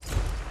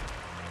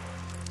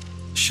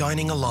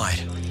shining a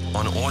light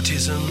on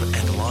autism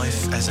and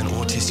life as an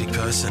autistic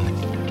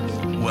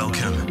person.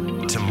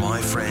 Welcome to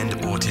My Friend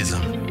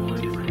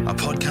Autism, a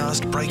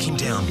podcast breaking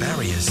down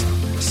barriers,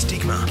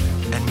 stigma,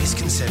 and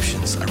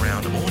misconceptions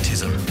around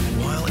autism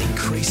while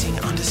increasing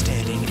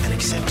understanding and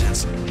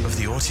acceptance of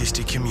the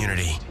autistic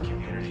community.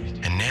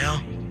 And now,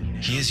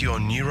 here's your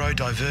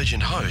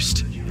neurodivergent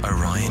host,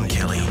 Orion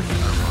Kelly.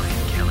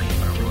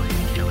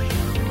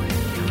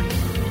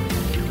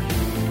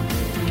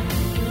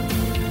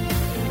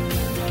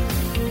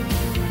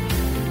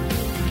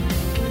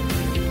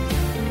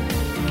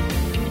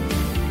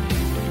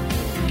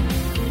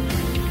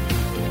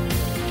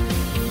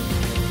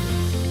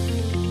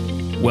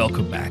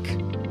 Welcome back,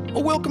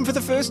 or welcome for the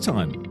first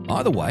time.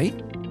 Either way,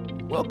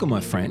 welcome,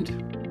 my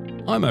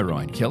friend. I'm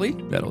Orion Kelly,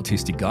 that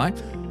autistic guy.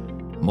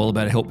 I'm all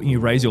about helping you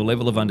raise your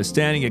level of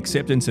understanding,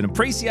 acceptance, and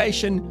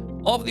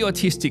appreciation of the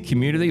autistic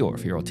community, or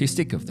if you're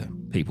autistic, of the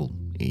people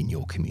in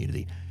your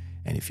community.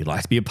 And if you'd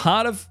like to be a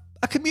part of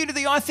a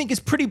community I think is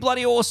pretty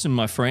bloody awesome,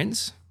 my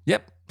friends,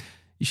 yep,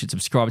 you should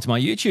subscribe to my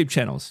YouTube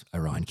channels,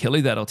 Orion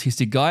Kelly, that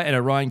autistic guy, and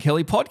Orion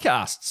Kelly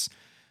podcasts.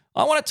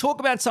 I want to talk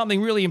about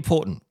something really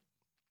important,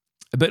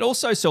 but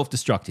also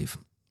self-destructive,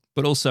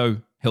 but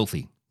also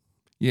healthy.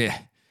 Yeah.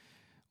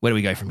 Where do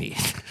we go from here?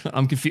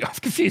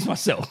 I've confused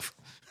myself.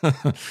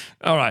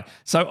 All right.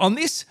 So on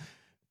this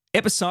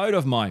episode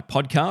of my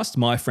podcast,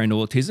 My Friend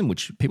Autism,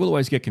 which people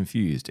always get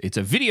confused, it's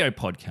a video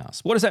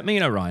podcast. What does that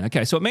mean, Orion?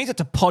 Okay, so it means it's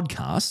a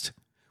podcast,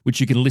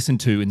 which you can listen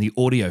to in the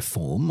audio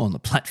form on the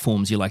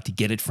platforms you like to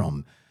get it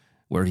from,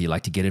 wherever you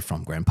like to get it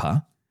from,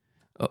 Grandpa.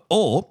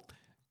 Or,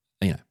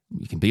 you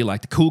can be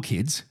like the cool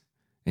kids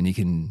and you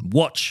can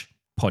watch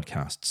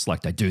podcasts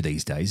like they do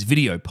these days,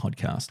 video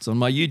podcasts on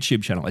my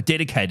YouTube channel, a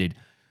dedicated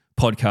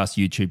podcast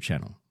YouTube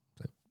channel,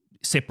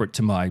 separate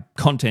to my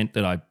content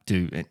that I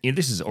do. And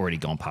this has already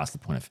gone past the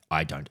point of if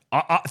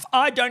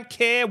I don't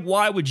care,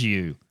 why would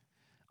you?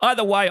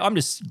 Either way, I'm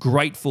just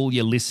grateful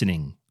you're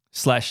listening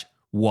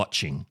 /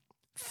 watching.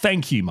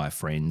 Thank you, my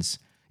friends.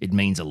 It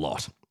means a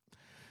lot.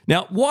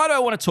 Now, why do I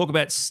want to talk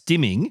about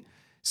stimming,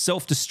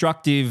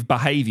 self-destructive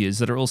behaviors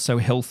that are also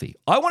healthy?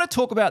 I want to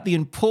talk about the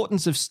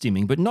importance of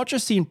stimming, but not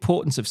just the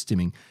importance of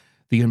stimming,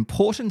 the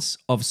importance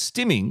of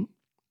stimming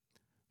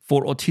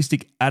for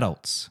autistic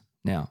adults.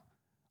 Now,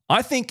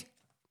 I think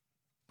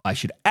I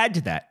should add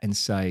to that and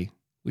say,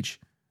 which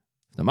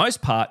for the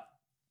most part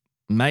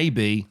may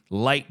be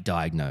late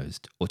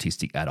diagnosed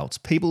autistic adults,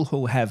 people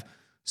who have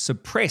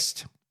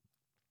suppressed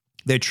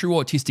their true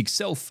autistic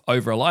self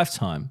over a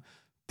lifetime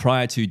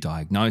prior to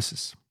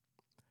diagnosis.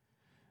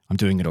 I'm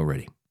doing it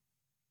already.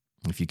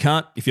 If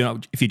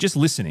you're just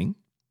listening,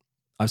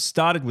 I've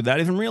started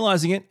without even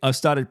realizing it. I've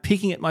started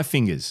picking at my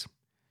fingers.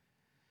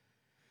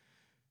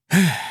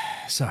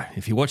 So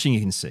if you're watching,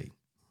 you can see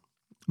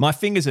my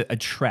fingers are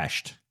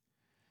trashed.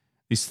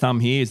 This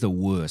thumb here is the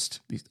worst.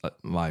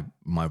 My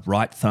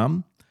right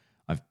thumb,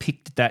 I've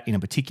picked that in a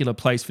particular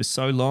place for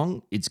so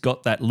long. It's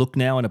got that look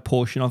now in a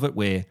portion of it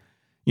where,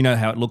 you know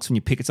how it looks when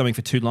you pick at something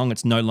for too long?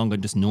 It's no longer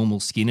just normal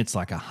skin. It's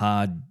like a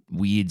hard,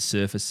 weird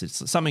surface.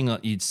 It's something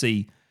that you'd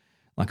see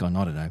like on,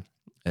 I don't know,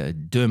 a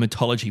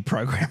dermatology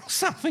program or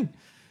something.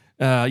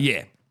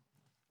 Yeah.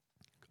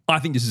 I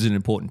think this is an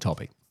important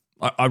topic.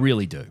 I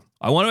really do.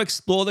 I want to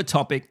explore the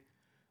topic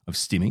of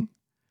stimming.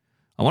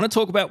 I want to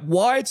talk about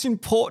why it's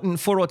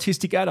important for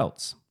autistic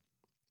adults.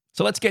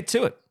 So let's get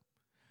to it.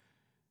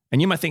 And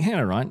you might think, hang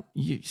on, Ryan,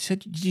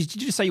 did you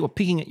just say you were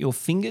picking at your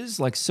fingers,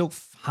 like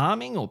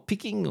self-harming or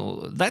picking?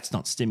 Or that's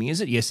not stimming, is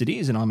it? Yes, it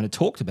is, and I'm going to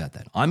talk about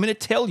that. I'm going to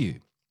tell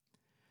you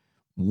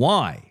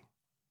why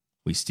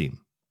we stim.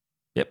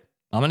 Yep,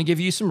 I'm going to give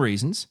you some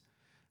reasons,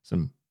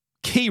 some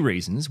key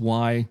reasons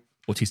why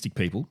autistic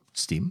people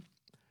stim.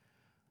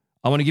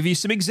 I want to give you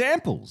some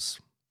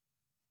examples,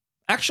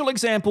 actual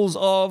examples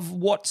of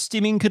what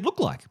stimming could look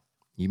like.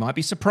 You might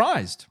be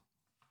surprised.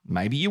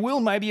 Maybe you will,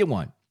 maybe you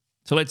won't.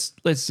 So let's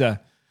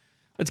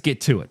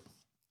get to it.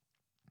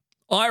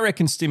 I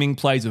reckon stimming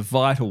plays a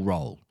vital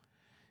role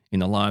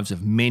in the lives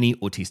of many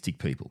autistic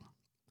people.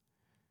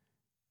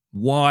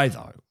 Why,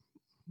 though?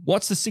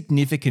 What's the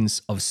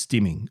significance of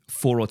stimming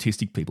for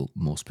autistic people?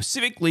 More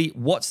specifically,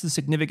 what's the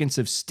significance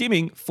of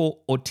stimming for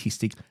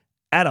autistic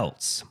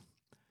adults?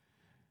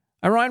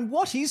 Orion,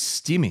 what is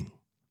stimming?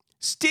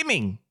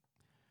 Stimming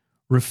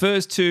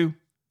refers to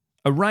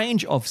a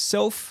range of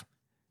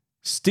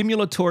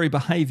self-stimulatory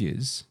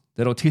behaviours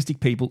that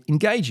autistic people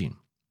engage in.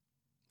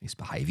 These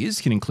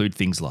behaviours can include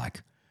things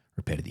like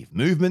repetitive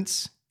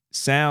movements,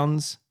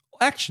 sounds, or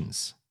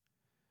actions.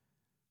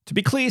 To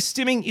be clear,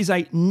 stimming is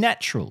a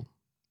natural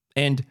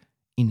and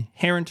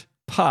inherent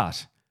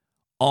part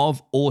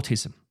of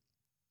autism,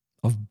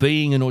 of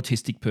being an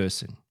autistic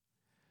person.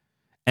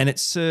 And it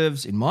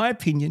serves, in my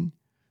opinion,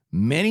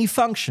 many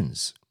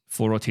functions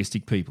for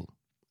autistic people.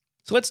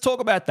 So let's talk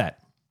about that.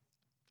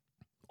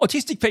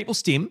 Autistic people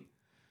stim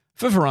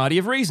for a variety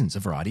of reasons, a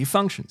variety of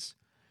functions.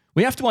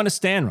 We have to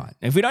understand, right?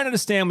 If we don't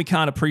understand, we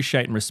can't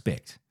appreciate and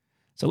respect.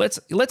 So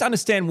let's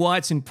understand why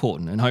it's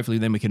important, and hopefully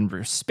then we can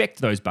respect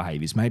those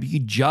behaviors. Maybe you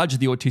judge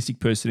the autistic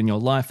person in your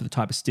life for the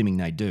type of stimming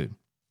they do.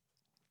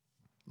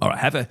 All right,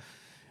 have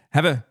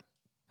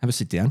a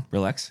sit down,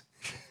 relax.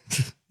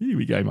 Here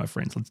we go, my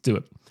friends. Let's do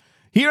it.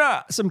 Here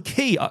are some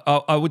key,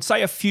 I would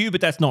say a few,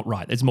 but that's not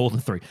right. There's more than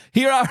three.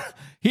 Here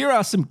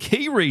are some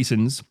key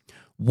reasons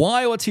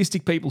why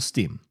autistic people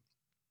stim,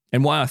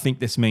 and why I think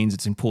this means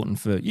it's important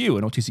for you,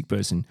 an autistic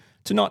person,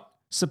 to not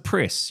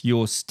suppress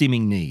your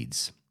stimming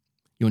needs,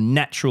 your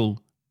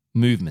natural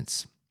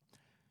movements.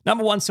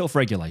 Number one,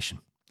 self-regulation.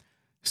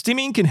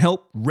 Stimming can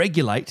help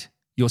regulate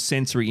your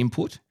sensory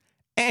input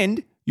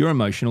and your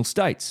emotional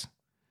states.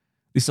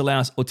 This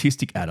allows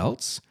autistic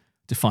adults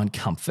to find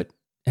comfort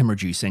and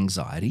reduce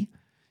anxiety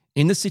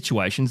in the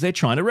situations they're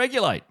trying to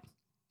regulate.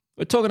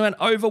 We're talking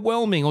about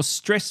overwhelming or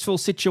stressful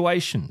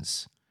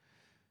situations.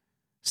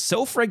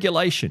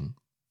 Self-regulation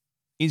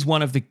is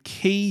one of the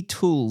key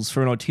tools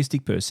for an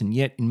autistic person,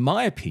 yet, in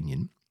my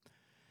opinion,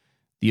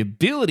 the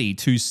ability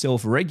to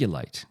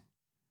self-regulate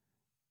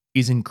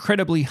is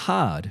incredibly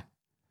hard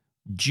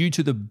due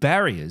to the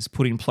barriers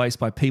put in place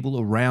by people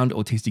around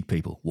autistic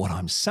people. What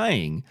I'm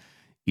saying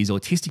is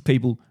autistic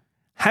people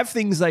have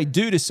things they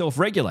do to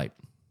self-regulate,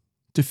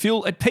 to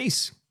feel at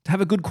peace, to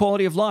have a good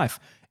quality of life.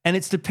 And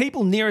it's the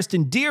people nearest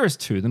and dearest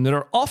to them that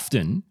are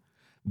often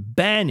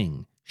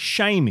banning,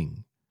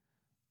 shaming,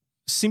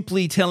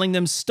 simply telling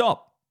them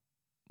stop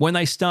when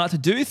they start to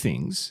do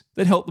things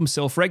that help them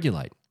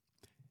self-regulate.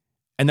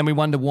 And then we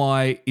wonder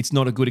why it's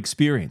not a good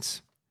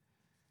experience.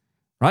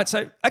 Right?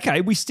 So,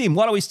 okay, we stim.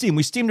 Why do we stim?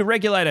 We stim to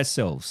regulate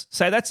ourselves.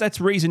 So that's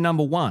reason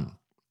number one.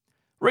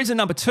 Reason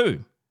number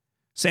two,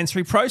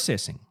 sensory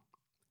processing.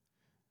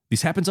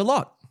 This happens a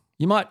lot.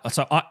 You might,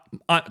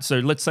 so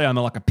let's say I'm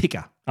like a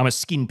picker. I'm a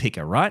skin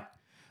picker, right?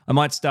 I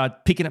might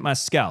start picking at my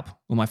scalp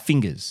or my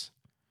fingers.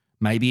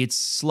 Maybe it's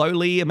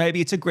slowly or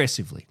maybe it's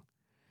aggressively.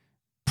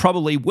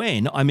 Probably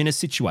when I'm in a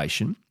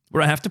situation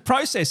where I have to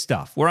process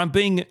stuff, where I'm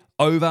being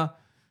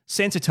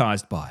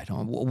over-sensitized by it,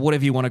 or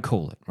whatever you want to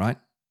call it, right?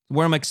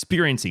 Where I'm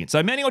experiencing it.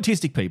 So many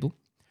autistic people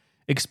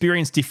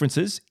experience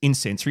differences in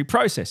sensory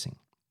processing.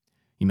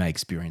 You may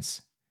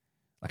experience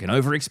like an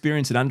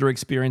over-experience, an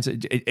under-experience.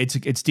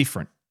 It's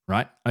different,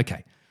 right?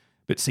 Okay.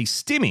 But see,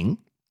 stimming,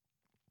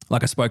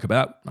 like I spoke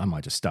about, I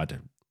might just start to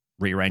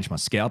rearrange my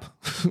scalp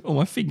or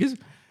my fingers.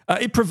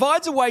 It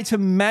provides a way to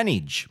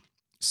manage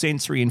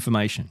sensory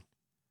information.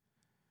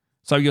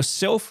 So you're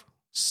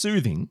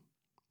self-soothing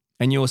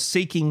and you're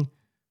seeking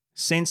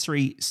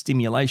sensory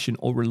stimulation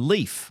or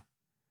relief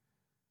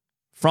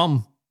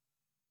from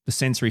the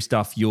sensory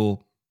stuff you're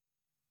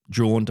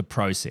drawn to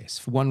process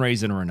for one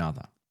reason or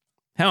another.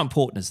 How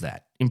important is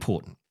that?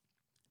 Important.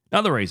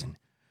 Another reason,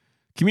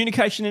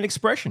 communication and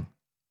expression.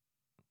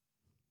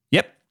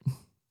 Yep.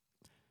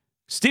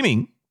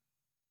 Stimming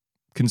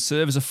can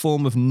serve as a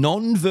form of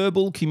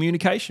non-verbal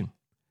communication,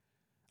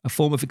 a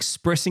form of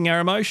expressing our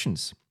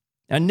emotions,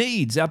 our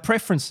needs, our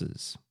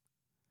preferences.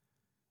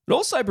 It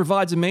also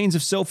provides a means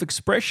of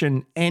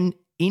self-expression and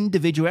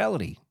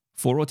individuality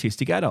for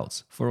autistic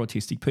adults, for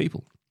autistic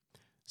people.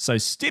 So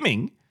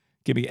stimming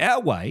can be our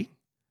way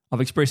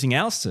of expressing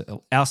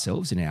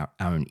ourselves in our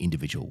own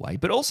individual way,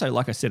 but also,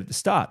 like I said at the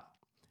start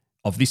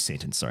of this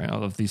sentence,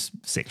 of this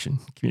section,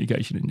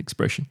 communication and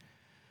expression,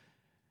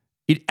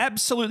 it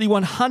absolutely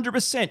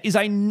 100% is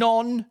a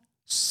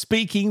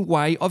non-speaking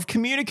way of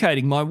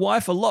communicating. My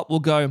wife a lot will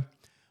go,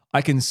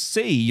 I can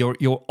see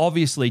you're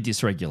obviously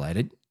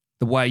dysregulated,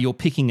 the way you're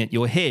picking at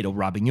your head or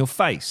rubbing your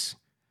face,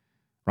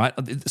 right?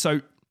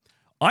 So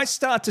I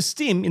start to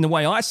stim in the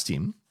way I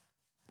stim,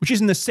 which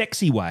isn't the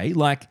sexy way.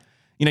 Like,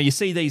 you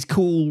see these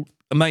cool,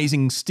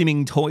 amazing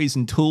stimming toys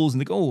and tools and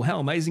they go, oh, how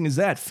amazing is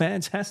that?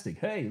 Fantastic.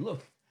 Hey,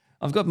 look,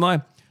 I've got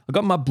my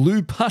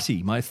blue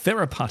putty, my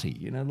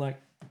TheraPutty, like,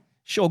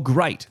 sure,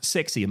 great,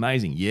 sexy,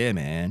 amazing. Yeah,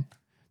 man.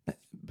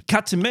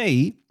 Cut to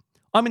me,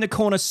 I'm in the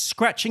corner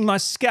scratching my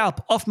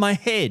scalp off my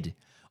head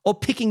or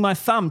picking my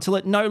thumb till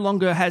it no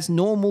longer has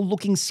normal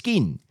looking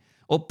skin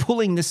or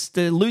pulling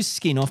the loose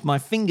skin off my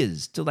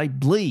fingers till they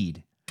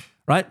bleed,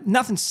 right?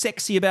 Nothing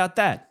sexy about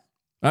that,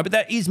 right? But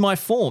that is my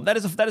form. That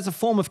is a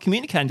form of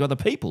communicating to other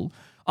people.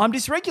 I'm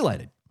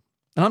dysregulated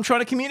and I'm trying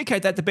to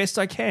communicate that the best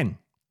I can.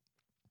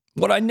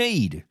 What I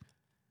need,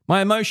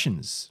 my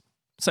emotions.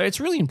 So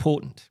it's really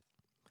important.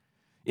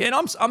 Yeah,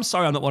 and I'm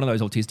sorry I'm not one of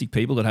those autistic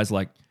people that has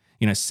like,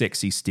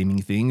 sexy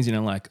stimming things,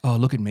 like, oh,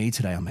 look at me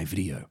today on my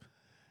video.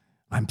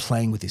 I'm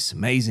playing with this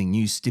amazing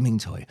new stimming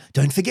toy.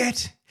 Don't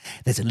forget,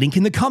 there's a link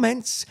in the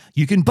comments.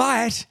 You can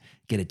buy it,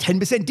 get a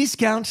 10%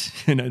 discount,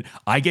 and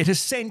I get a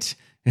cent.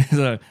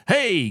 So,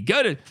 hey,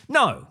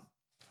 no.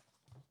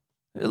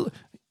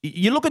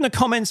 You look in the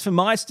comments for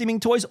my stimming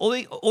toys, all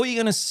you're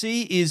going to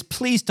see is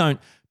please don't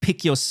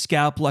pick your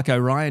scalp like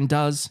Orion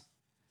does.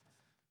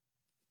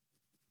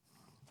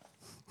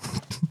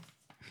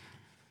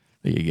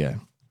 There you go.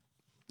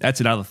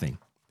 That's another thing.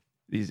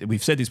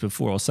 We've said this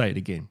before. I'll say it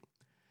again.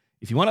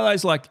 If you're one of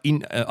those I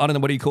don't know,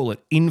 what do you call it?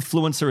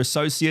 Influencer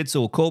associates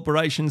or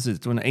corporations that's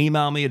going to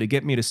email me or to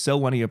get me to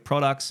sell one of your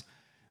products,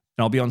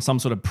 and I'll be on some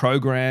sort of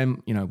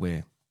program,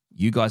 where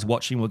You guys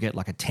watching will get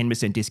like a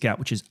 10% discount,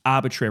 which is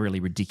arbitrarily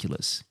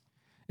ridiculous.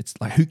 It's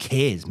like, who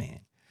cares, man?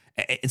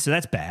 And so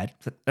that's bad.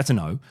 That's a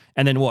no.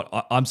 And then what?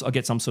 I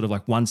get some sort of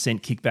like 1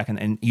 cent kickback,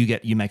 and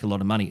you make a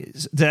lot of money.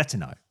 That's a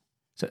no.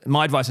 So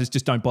my advice is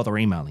just don't bother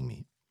emailing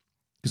me,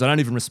 because I don't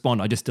even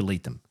respond. I just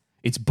delete them.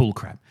 It's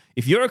bullcrap.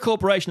 If you're a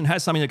corporation that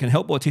has something that can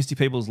help autistic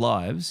people's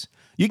lives,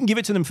 you can give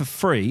it to them for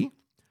free,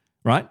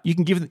 right?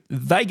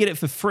 They get it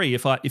for free.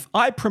 If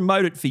I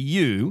promote it for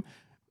you,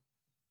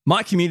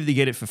 my community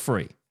get it for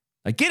free.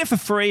 They get it for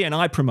free and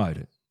I promote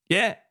it.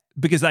 Yeah,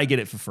 because they get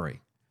it for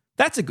free.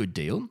 That's a good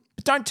deal.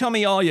 But don't tell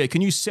me, oh yeah,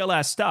 can you sell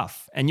our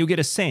stuff and you'll get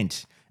a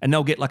cent and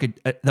they'll get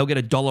they'll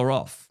get $1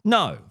 off.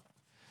 No.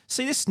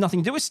 See, this has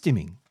nothing to do with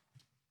stimming.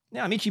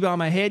 Now I'm itchy by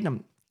my head and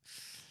I'm,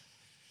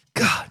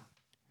 God.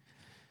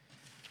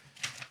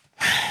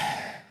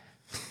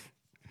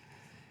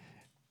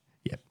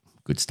 Yep,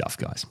 good stuff,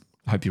 guys.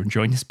 I hope you're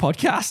enjoying this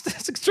podcast.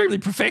 It's extremely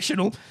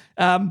professional.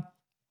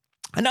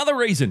 Another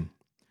reason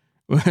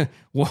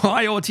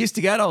why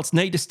autistic adults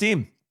need to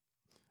stim.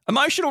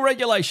 Emotional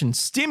regulation.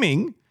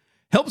 Stimming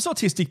helps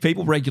autistic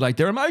people regulate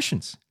their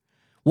emotions.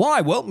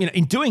 Why? Well,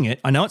 in doing it,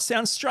 I know it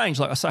sounds strange.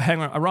 Like I say, hang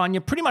on, Orion,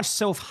 you're pretty much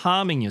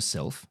self-harming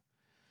yourself,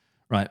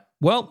 right?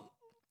 Well,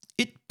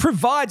 it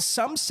provides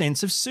some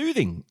sense of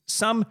soothing,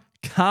 some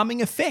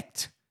calming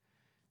effect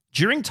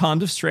during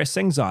times of stress,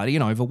 anxiety,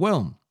 and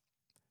overwhelm.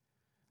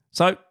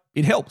 So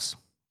it helps.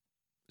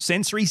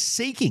 Sensory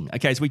seeking.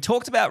 Okay, so we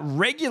talked about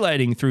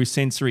regulating through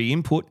sensory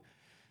input,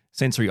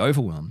 sensory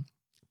overwhelm,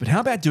 but how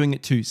about doing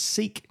it to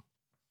seek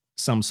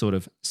some sort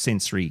of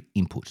sensory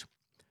input?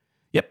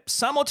 Yep,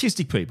 some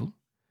autistic people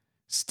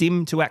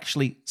stim to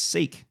actually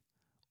seek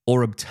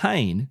or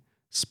obtain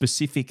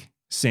specific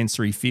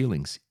sensory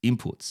feelings,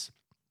 inputs,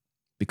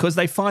 because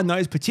they find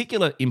those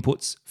particular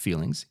inputs,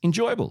 feelings,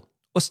 enjoyable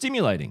or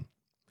stimulating.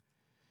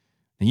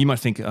 And you might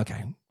think,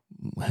 okay,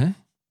 huh?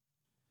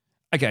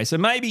 Okay, so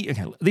maybe,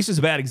 this is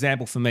a bad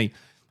example for me.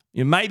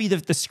 Maybe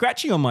the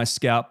scratching on my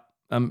scalp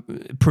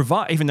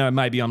even though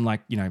maybe I'm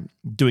like,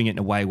 doing it in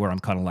a way where I'm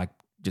kind of like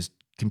just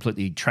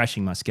completely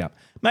trashing my scalp.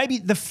 Maybe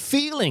the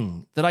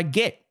feeling that I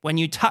get when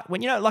you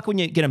like when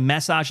you get a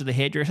massage at the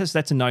hairdresser's,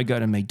 that's a no-go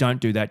to me. Don't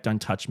do that.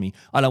 Don't touch me.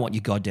 I don't want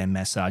your goddamn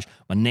massage.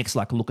 My neck's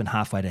like looking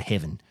halfway to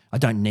heaven. I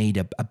don't need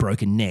a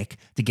broken neck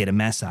to get a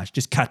massage.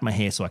 Just cut my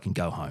hair so I can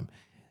go home.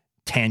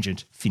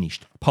 Tangent,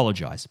 finished.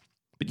 Apologize.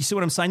 But you see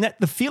what I'm saying? That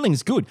the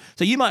feeling's good.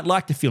 So you might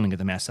like the feeling of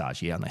the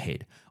massage, on the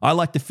head. I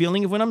like the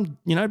feeling of when I'm,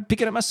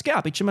 picking at my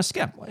scalp, itching my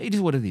scalp. It is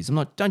what it is.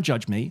 Don't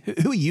judge me.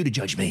 Who are you to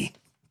judge me?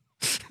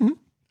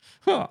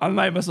 I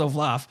made myself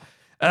laugh.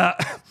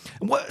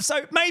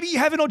 So maybe you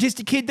have an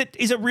autistic kid that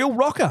is a real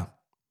rocker.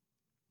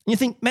 And you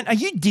think, man, are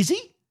you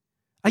dizzy?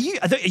 Are you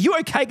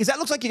okay? Because that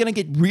looks like you're going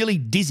to get really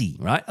dizzy,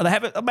 right?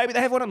 Or maybe they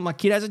have one of them. My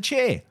kid has a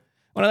chair.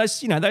 One of those,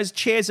 those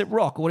chairs that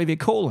rock or whatever you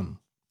call them.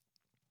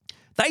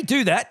 They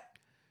do that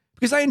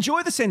because they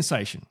enjoy the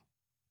sensation.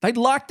 They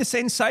like the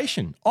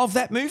sensation of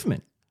that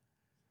movement.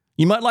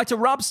 You might like to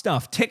rub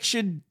stuff,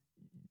 textured.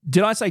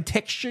 Did I say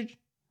textured?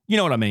 You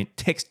know what I mean.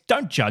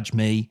 Don't judge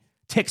me.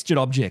 Textured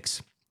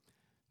objects.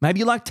 Maybe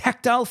you like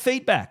tactile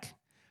feedback.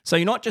 So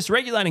you're not just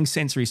regulating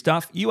sensory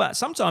stuff, you are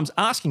sometimes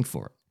asking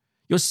for it.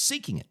 You're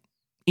seeking it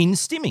in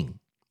stimming.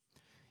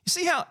 You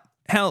see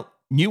how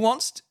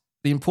nuanced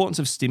the importance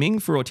of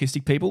stimming for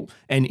autistic people,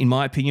 and in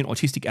my opinion,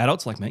 autistic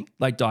adults like me,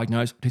 like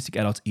diagnosed autistic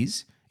adults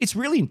is? It's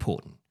really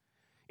important.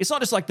 It's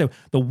not just like the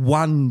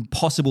one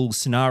possible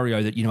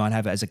scenario that you might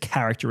have as a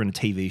character in a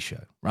TV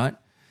show, right?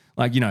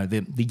 Like,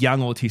 the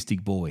young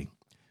autistic boy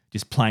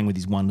just playing with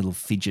his one little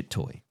fidget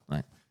toy,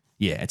 right?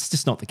 Yeah, it's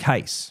just not the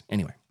case.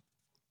 Anyway,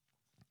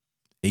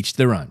 each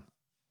their own.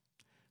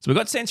 So we've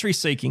got sensory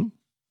seeking.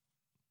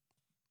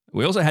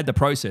 We also had the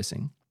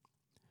processing.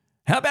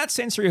 How about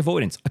sensory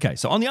avoidance? Okay,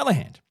 so on the other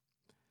hand,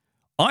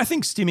 I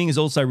think stimming is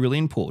also really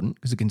important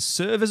because it can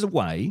serve as a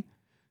way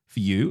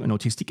for you, an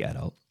autistic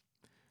adult,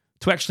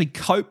 to actually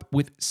cope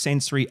with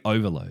sensory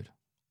overload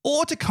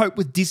or to cope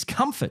with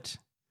discomfort.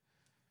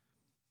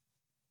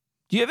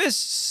 Do you ever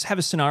have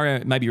a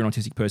scenario, maybe you're an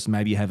autistic person,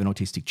 maybe you have an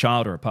autistic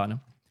child or a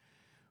partner,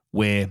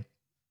 where,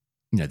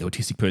 the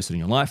autistic person in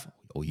your life,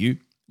 or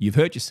you've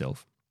hurt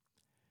yourself,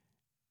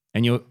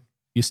 and you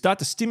start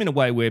to stim in a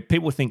way where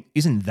people think,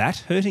 isn't that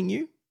hurting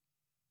you?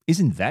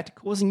 Isn't that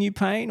causing you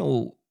pain?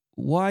 Or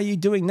why are you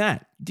doing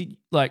that?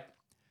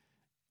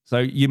 So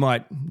you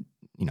might,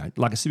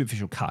 like a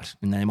superficial cut,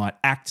 and they might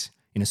act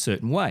in a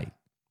certain way,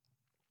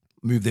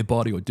 move their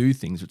body or do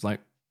things. It's like,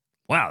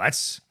 wow,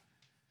 that's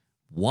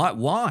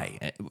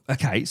why?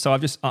 Okay, so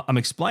I'm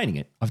explaining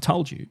it. I've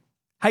told you.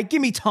 Hey,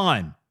 give me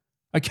time,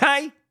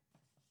 okay?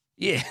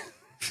 Yeah,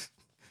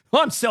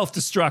 I'm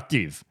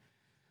self-destructive.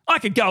 I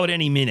could go at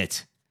any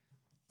minute.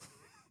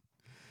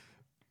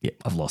 Yeah,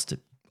 I've lost it.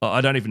 I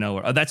don't even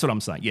know. That's what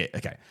I'm saying. Yeah,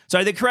 okay.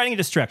 So they're creating a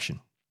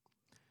distraction.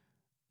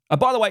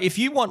 By the way, if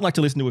you want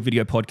to listen to a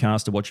video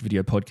podcast or watch a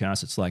video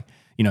podcast, it's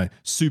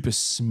super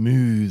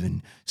smooth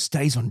and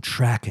stays on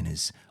track and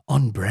is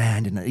on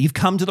brand, and you've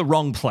come to the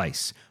wrong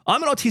place.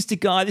 I'm an autistic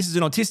guy. This is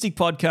an autistic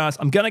podcast.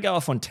 I'm going to go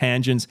off on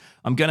tangents.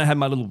 I'm going to have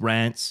my little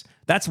rants.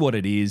 That's what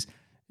it is.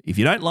 If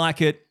you don't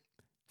like it,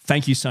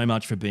 thank you so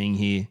much for being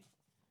here.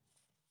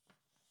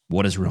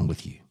 What is wrong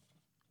with you?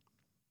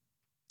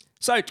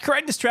 So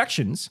creating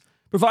distractions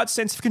provides a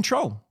sense of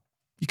control.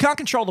 You can't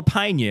control the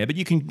pain, but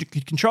you can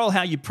control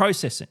how you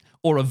process it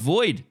or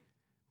avoid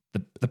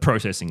the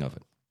processing of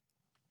it.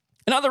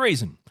 Another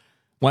reason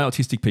why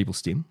autistic people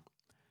stim,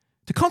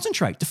 to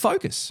concentrate, to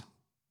focus.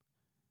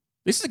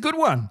 This is a good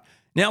one.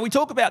 Now, we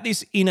talk about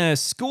this in a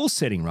school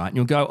setting, right? And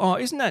you'll go, oh,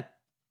 isn't that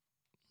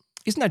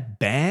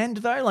banned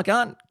though?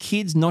 Aren't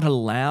kids not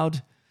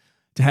allowed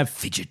to have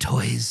fidget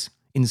toys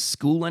in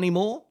school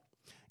anymore?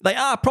 They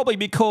are, probably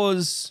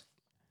because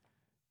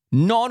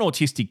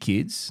non-autistic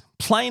kids,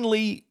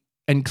 plainly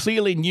and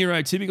clearly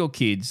neurotypical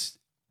kids,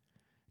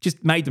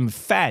 just made them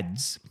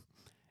fads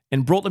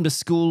and brought them to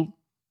school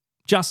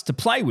just to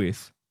play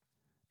with,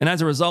 and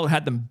as a result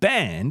had them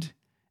banned.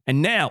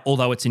 And now,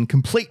 although it's in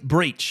complete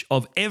breach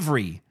of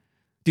every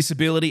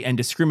disability and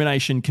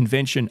discrimination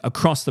convention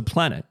across the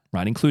planet,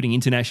 right, including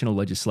international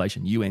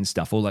legislation, UN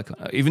stuff, all that,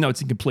 even though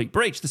it's in complete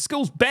breach, the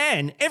schools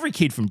ban every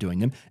kid from doing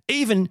them,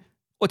 even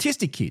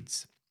autistic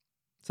kids.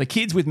 So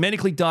kids with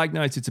medically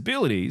diagnosed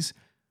disabilities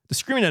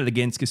discriminated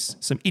against because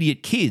some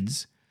idiot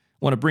kids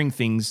want to bring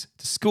things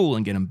to school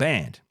and get them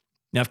banned.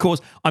 Now, of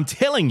course, I'm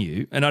telling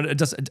you, and it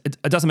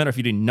doesn't matter if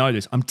you didn't know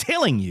this, I'm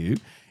telling you,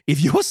 if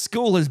your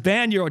school has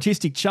banned your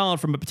autistic child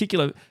from a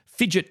particular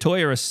fidget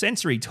toy or a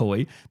sensory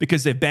toy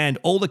because they've banned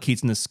all the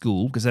kids in the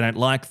school because they don't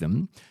like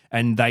them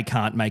and they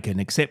can't make an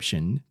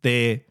exception,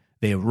 they're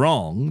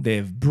wrong,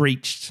 they've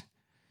breached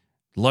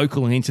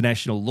local and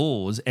international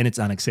laws, and it's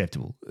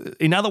unacceptable.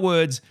 In other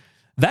words,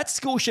 that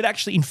school should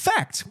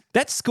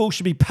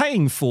be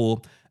paying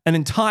for an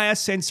entire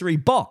sensory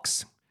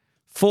box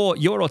for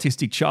your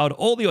autistic child,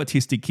 all the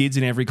autistic kids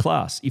in every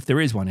class, if there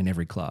is one in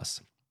every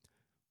class,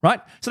 right?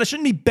 So they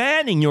shouldn't be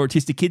banning your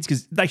autistic kids,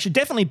 because they should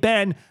definitely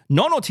ban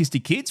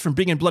non-autistic kids from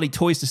bringing bloody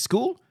toys to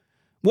school.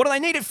 What do they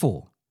need it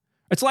for?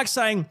 It's like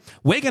saying,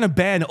 we're going to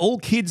ban all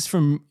kids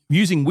from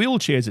using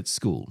wheelchairs at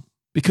school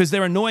because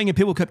they're annoying and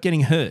people kept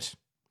getting hurt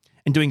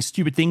and doing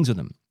stupid things with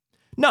them.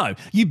 No,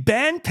 you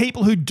ban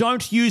people who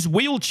don't use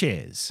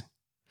wheelchairs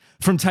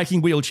from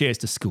taking wheelchairs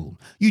to school.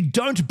 You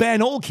don't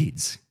ban all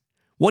kids.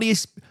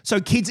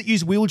 So kids that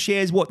use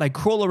wheelchairs, they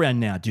crawl around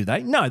now, do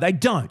they? No, they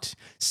don't.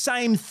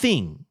 Same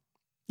thing.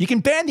 You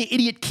can ban the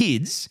idiot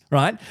kids,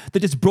 right,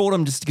 that just brought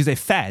them just because they're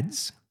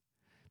fads,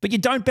 but you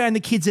don't ban the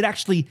kids that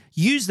actually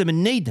use them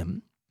and need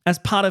them as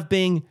part of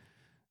being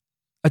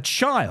a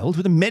child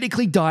with a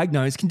medically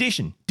diagnosed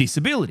condition,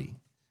 disability.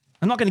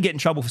 I'm not going to get in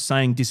trouble for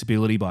saying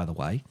disability, by the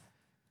way.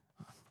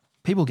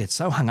 People get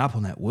so hung up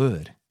on that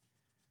word.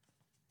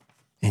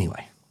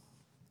 Anyway,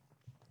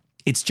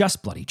 it's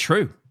just bloody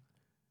true.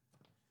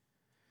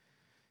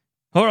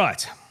 All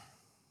right.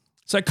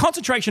 So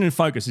concentration and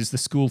focus is the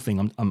school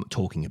thing I'm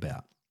talking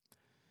about.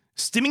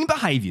 Stimming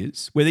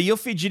behaviours, whether you're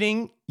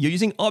fidgeting, you're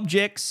using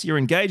objects, you're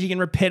engaging in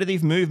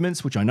repetitive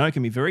movements, which I know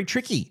can be very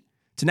tricky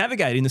to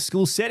navigate in the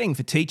school setting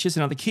for teachers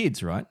and other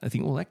kids, right? They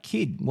think, well, that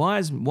kid, why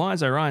is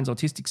Orion's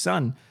autistic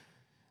son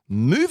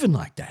moving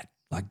like that?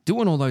 Like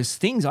doing all those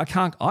things?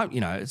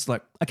 It's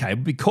like, okay,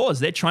 because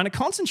they're trying to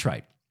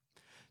concentrate.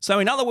 So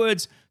in other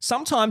words,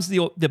 sometimes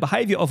the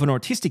behaviour of an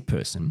autistic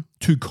person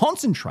to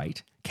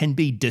concentrate can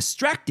be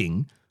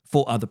distracting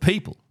for other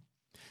people.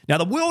 Now,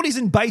 the world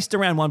isn't based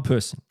around one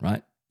person,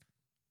 right?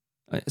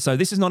 So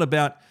this is not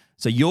about,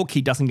 so your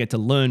kid doesn't get to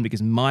learn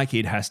because my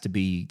kid has to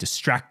be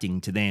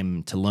distracting to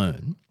them to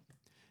learn.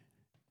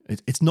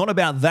 It's not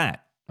about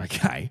that,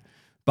 okay?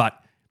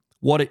 But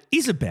what it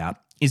is about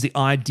is the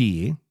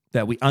idea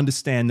that we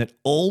understand that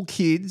all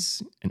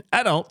kids and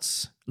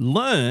adults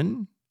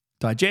learn,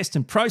 digest,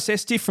 and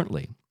process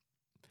differently.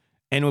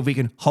 And if we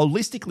can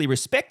holistically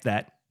respect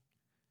that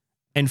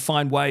and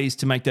find ways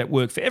to make that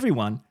work for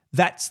everyone,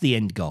 that's the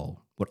end goal.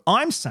 What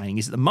I'm saying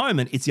is at the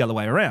moment, it's the other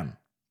way around.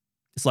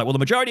 It's like, well, the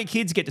majority of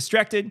kids get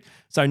distracted,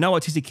 so no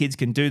autistic kids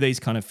can do these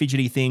kind of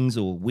fidgety things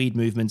or weird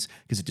movements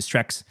because it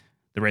distracts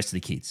the rest of the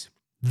kids.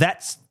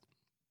 That's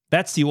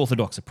the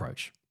orthodox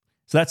approach.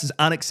 So that's as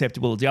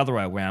unacceptable as the other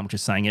way around, which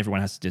is saying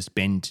everyone has to just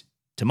bend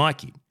to my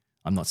kid.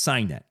 I'm not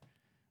saying that.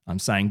 I'm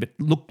saying, but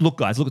look,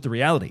 guys, look at the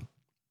reality.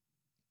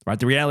 Right?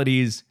 The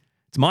reality is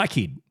it's my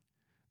kid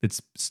that's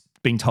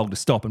being told to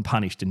stop and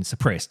punished and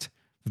suppressed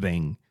for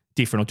being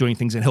different or doing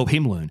things that help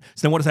him learn.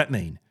 So then what does that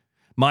mean?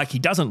 My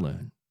kid doesn't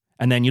learn.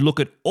 And then you look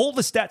at all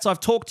the stats I've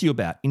talked to you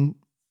about in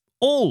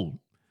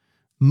all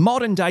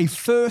modern day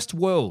first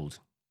world,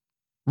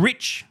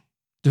 rich,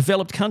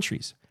 developed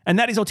countries. And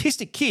that is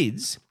autistic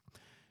kids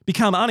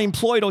become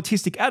unemployed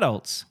autistic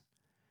adults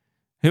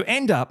who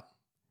end up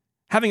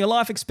having a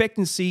life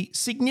expectancy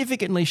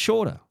significantly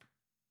shorter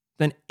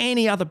than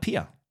any other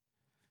peer.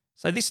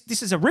 So this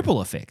is a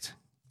ripple effect.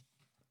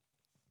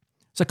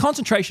 So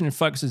concentration and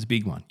focus is a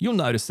big one. You'll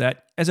notice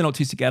that as an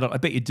autistic adult. I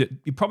bet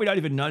you probably don't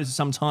even notice it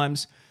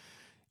sometimes.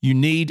 You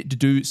need to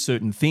do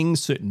certain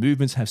things, certain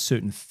movements, have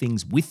certain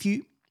things with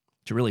you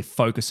to really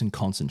focus and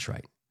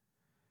concentrate.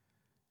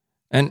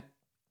 And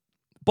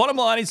bottom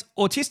line is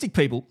autistic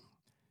people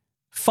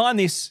find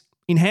this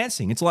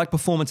enhancing. It's like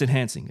performance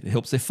enhancing. It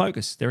helps their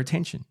focus, their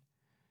attention.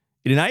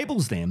 It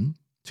enables them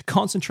to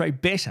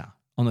concentrate better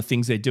on the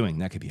things they're doing.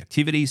 That could be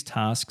activities,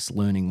 tasks,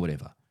 learning,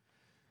 whatever.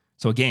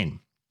 So again,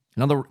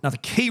 another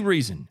key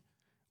reason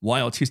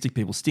why autistic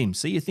people stim.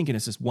 See, you're thinking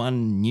it's just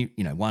one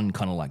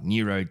kind of like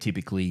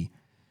neurotypically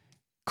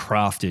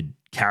crafted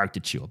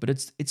caricature, but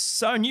it's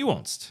so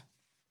nuanced.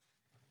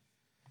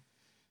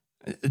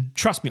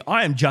 Trust me,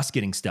 I am just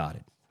getting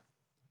started.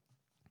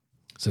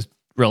 So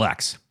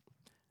relax.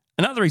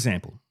 Another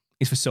example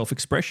is for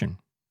self-expression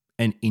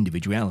and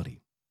individuality.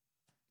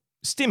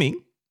 Stimming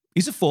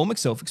is a form of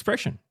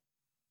self-expression.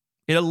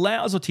 It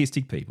allows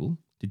autistic people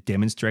to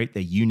demonstrate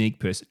their unique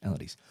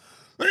personalities.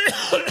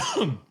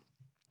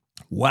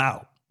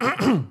 Wow.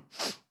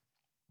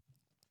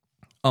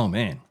 Oh,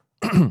 man.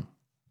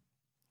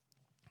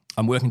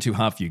 I'm working too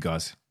hard for you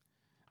guys.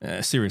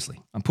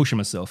 Seriously, I'm pushing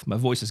myself. My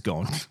voice is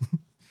gone.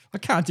 I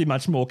can't do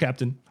much more,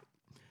 Captain.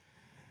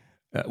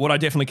 What I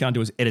definitely can't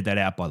do is edit that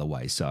out, by the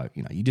way. So,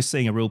 you're just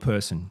seeing a real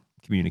person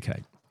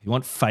communicate. If you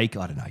want fake,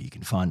 I don't know, you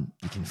can find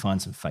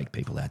some fake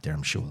people out there,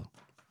 I'm sure.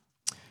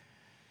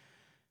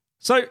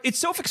 So it's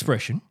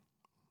self-expression,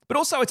 but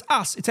also it's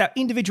us. It's our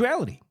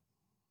individuality.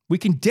 We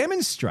can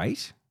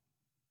demonstrate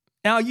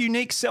our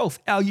unique self,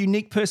 our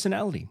unique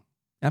personality,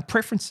 our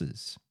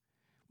preferences.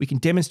 We can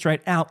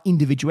demonstrate our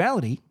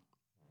individuality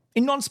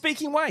in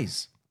non-speaking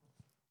ways.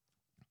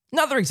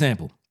 Another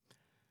example,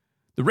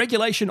 the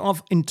regulation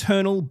of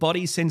internal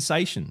body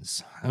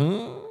sensations.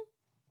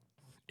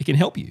 It can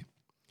help you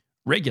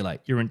regulate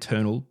your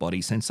internal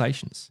body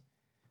sensations.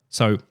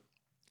 So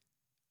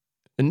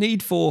the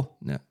need for,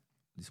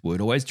 this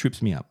word always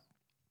trips me up,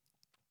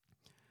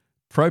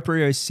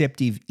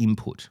 proprioceptive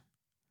input.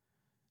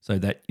 So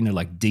that,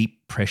 like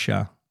deep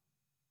pressure,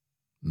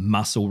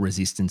 muscle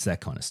resistance,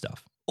 that kind of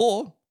stuff.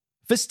 Or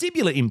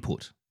vestibular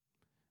input,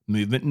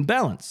 movement and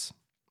balance.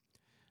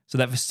 So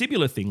that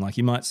vestibular thing, like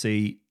you might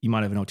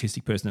have an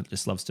autistic person that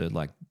just loves to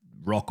like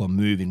rock or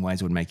move in ways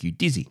that would make you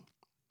dizzy.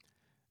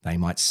 They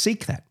might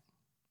seek that.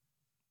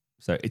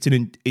 So it's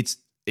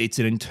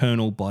an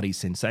internal body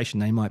sensation.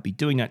 They might be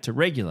doing that to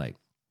regulate.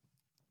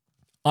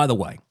 Either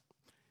way,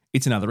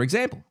 it's another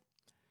example.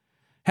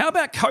 How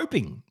about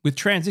coping with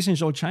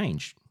transitions or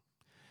change?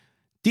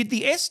 Did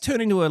the S turn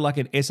into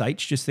an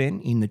SH just then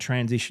in the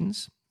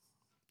transitions?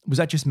 Was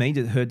that just me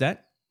that heard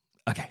that?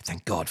 Okay,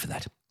 thank God for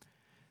that.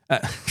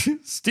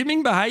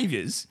 Stimming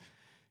behaviours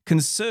can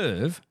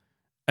serve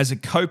as a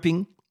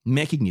coping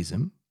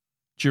mechanism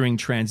during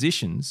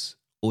transitions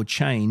or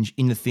change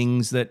in the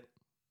things that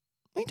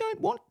we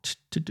don't want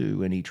to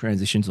do any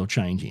transitions or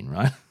change in,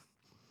 right?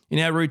 In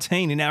our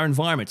routine, in our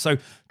environment. So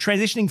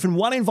transitioning from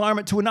one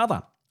environment to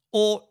another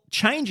or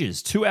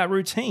changes to our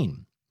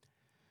routine.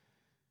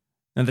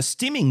 Now, the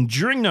stimming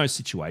during those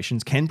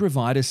situations can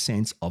provide a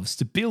sense of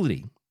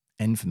stability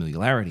and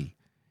familiarity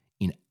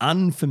in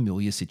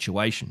unfamiliar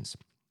situations.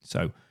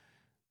 So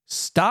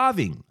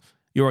starving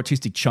your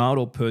autistic child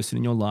or person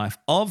in your life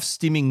of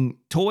stimming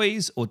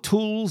toys or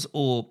tools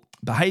or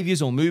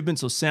behaviors or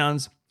movements or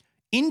sounds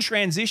in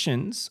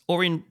transitions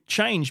or in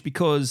change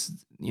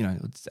because,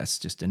 that's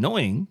just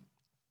annoying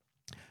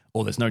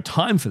or there's no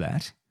time for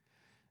that,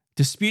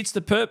 disputes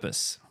the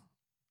purpose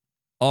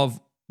of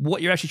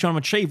what you're actually trying to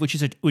achieve,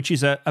 which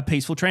is a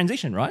peaceful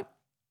transition, right?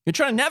 You're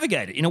trying to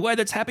navigate it in a way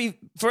that's happy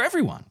for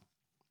everyone.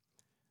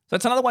 So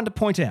that's another one to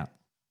point out.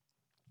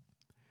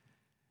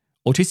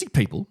 Autistic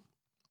people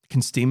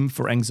can stim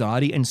for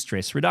anxiety and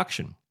stress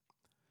reduction.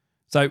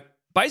 So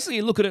basically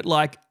you look at it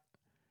like,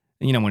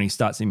 when you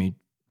start seeing me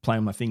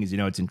playing with my fingers,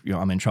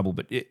 I'm in trouble.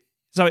 But it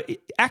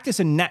acts as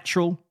a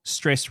natural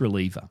stress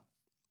reliever.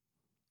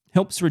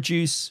 Helps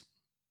reduce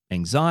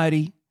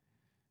anxiety,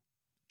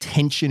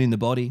 tension in the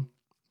body.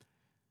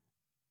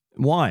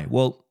 Why?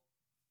 Well,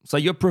 so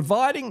you're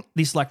providing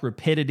this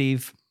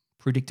repetitive,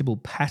 predictable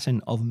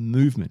pattern of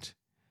movement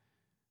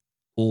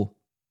or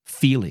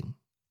feeling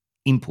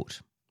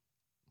input,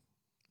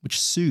 which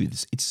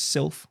soothes. It's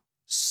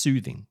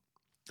self-soothing.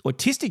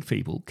 Autistic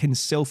people can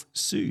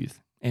self-soothe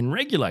and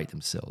regulate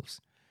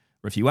themselves.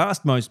 Or if you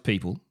ask most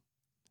people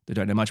that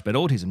don't know much about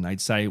autism,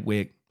 they'd say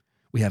we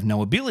have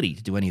no ability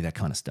to do any of that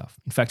kind of stuff.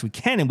 In fact, we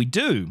can and we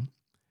do.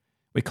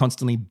 We're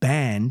constantly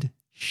banned,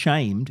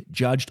 shamed,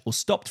 judged, or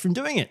stopped from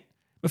doing it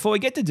before we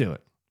get to do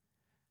it.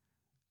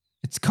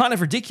 It's kind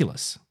of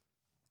ridiculous.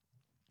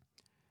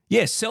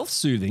 Yes,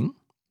 self-soothing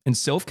and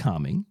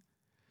self-calming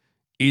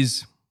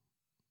is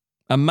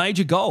a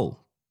major goal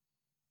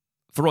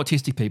for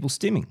autistic people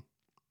stimming.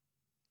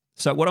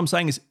 So what I'm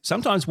saying is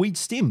sometimes we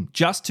stim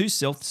just to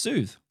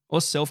self-soothe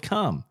or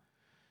self-calm,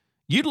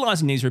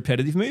 utilizing these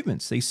repetitive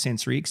movements, these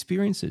sensory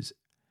experiences,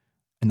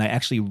 and they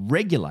actually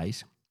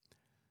regulate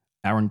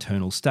our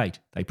internal state.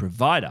 They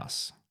provide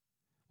us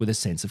with a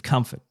sense of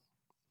comfort.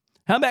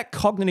 How about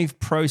cognitive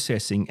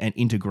processing and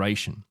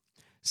integration?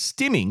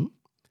 Stimming,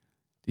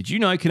 did you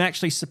know, can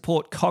actually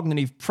support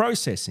cognitive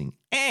processing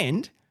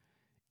and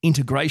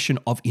integration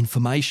of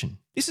information.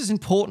 This is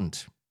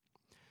important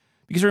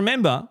because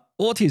remember,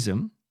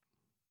 autism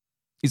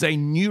is a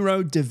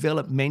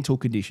neurodevelopmental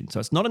condition.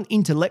 So it's not an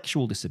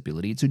intellectual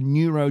disability, it's a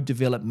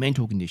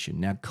neurodevelopmental condition.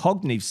 Now,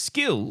 cognitive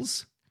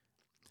skills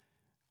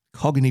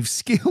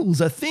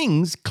are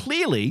things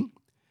clearly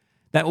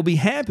that will be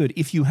hampered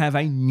if you have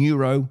a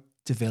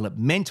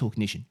neurodevelopmental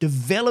condition.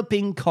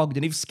 Developing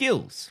cognitive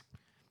skills.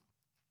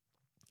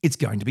 It's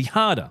going to be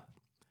harder.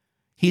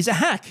 Here's a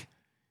hack.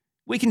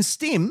 We can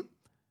stim,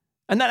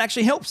 and that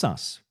actually helps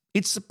us.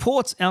 It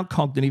supports our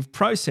cognitive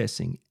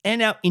processing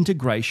and our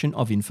integration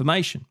of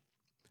information.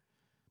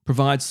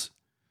 Provides,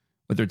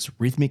 whether it's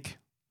rhythmic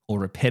or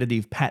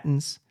repetitive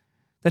patterns,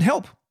 that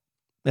help.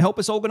 They help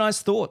us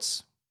organize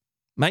thoughts,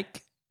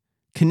 make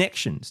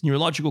connections,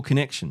 neurological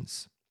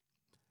connections,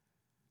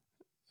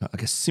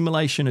 like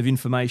assimilation of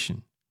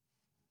information.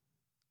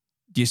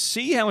 Do you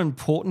see how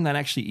important that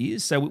actually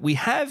is? So we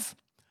have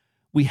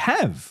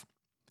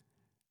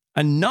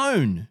a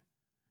known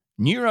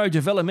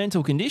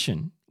neurodevelopmental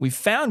condition. We've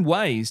found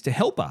ways to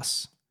help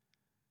us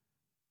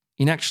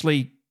in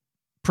actually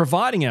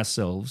providing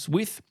ourselves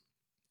with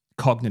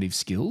cognitive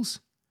skills,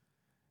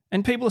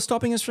 and people are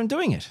stopping us from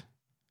doing it.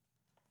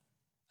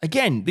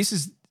 Again, this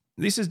is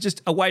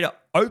just a way to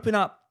open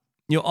up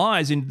your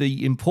eyes into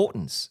the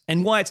importance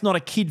and why it's not a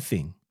kid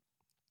thing.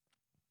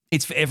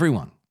 It's for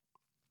everyone.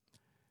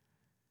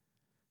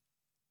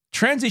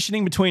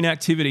 Transitioning between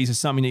activities is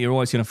something that you're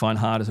always going to find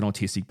hard as an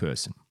autistic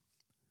person.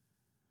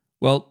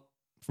 Well,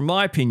 from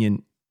my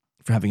opinion,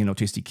 for having an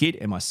autistic kid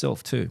and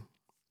myself too,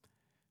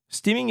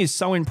 stimming is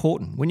so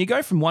important. When you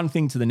go from one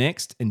thing to the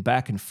next and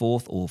back and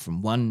forth, or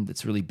from one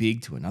that's really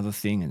big to another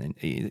thing, and then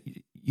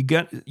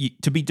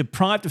to be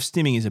deprived of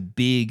stimming is a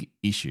big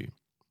issue.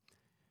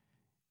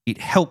 It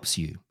helps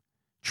you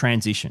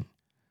transition,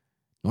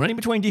 not only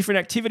between different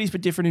activities,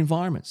 but different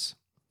environments.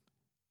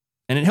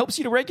 And it helps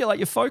you to regulate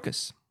your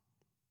focus.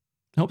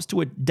 It helps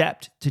to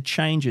adapt to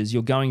changes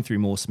you're going through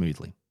more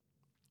smoothly.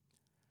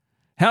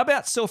 How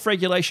about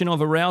self-regulation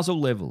of arousal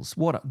levels?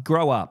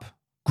 Grow up.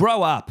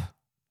 Grow up.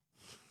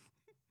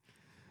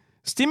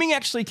 Stimming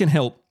actually can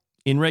help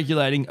in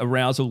regulating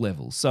arousal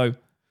levels. So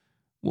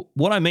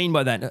what I mean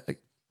by that,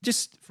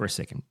 just for a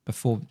second,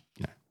 before,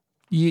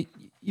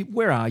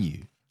 where are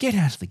you? Get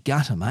out of the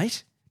gutter,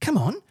 mate. Come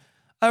on.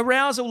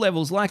 Arousal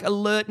levels like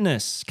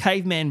alertness,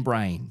 caveman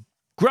brain.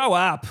 Grow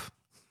up.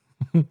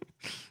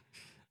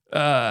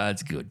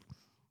 That's good.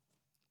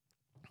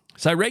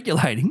 So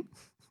regulating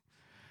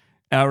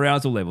our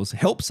arousal levels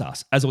helps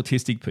us as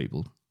autistic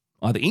people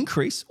either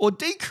increase or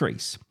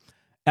decrease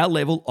our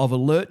level of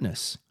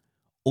alertness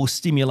or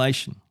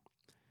stimulation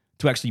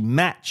to actually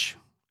match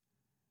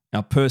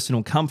our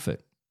personal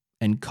comfort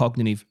and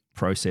cognitive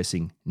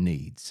processing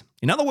needs.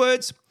 In other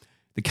words,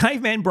 the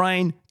caveman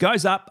brain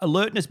goes up,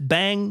 alertness,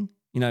 bang,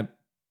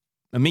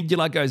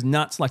 amygdala goes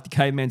nuts like the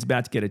caveman's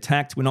about to get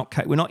attacked. We're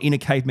not in a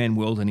caveman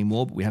world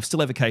anymore, but we still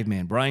have a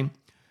caveman brain.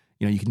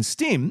 You can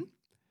stim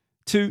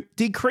to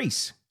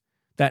decrease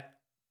that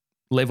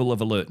level of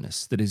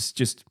alertness that is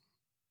just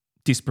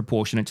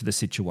disproportionate to the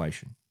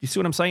situation. You see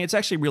what I'm saying? It's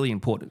actually really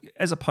important,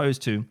 as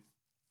opposed to,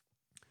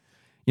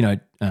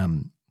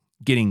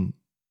 getting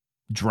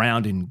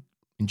drowned in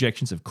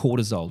injections of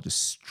cortisol,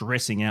 just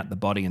stressing out the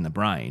body and the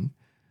brain,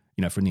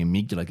 from the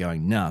amygdala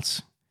going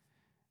nuts.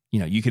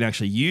 You can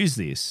actually use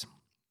this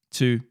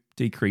to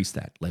decrease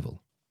that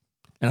level.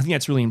 And I think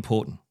that's really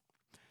important.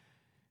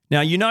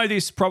 Now, you know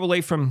this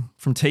probably from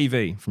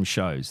TV, from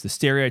shows, the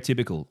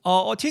stereotypical,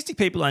 autistic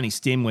people only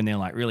stim when they're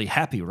like really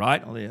happy,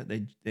 right? Or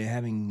they're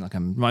having like a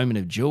moment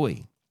of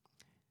joy.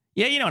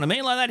 Yeah, you know what I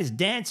mean? Like they just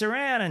dance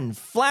around and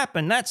flap,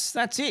 and that's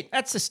it.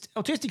 Autistic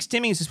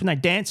stimming is just when they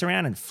dance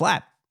around and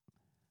flap.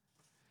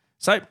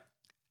 So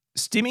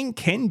stimming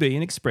can be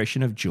an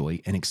expression of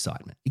joy and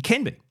excitement. It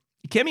can be.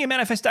 It can be a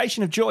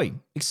manifestation of joy,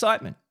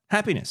 excitement,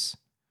 happiness.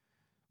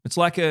 It's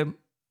like an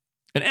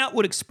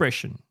outward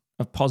expression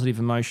of positive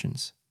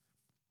emotions.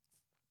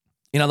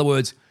 In other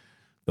words,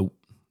 the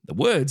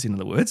words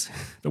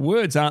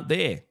aren't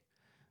there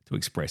to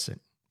express it.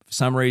 For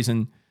some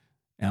reason,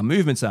 our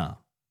movements are.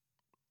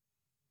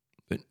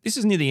 But this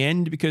is near the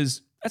end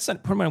because that's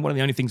probably one of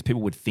the only things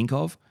people would think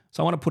of.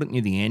 So I want to put it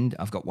near the end.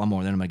 I've got one more,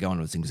 and then I'm going to go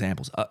on with some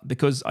examples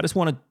because I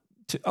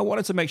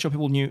wanted to make sure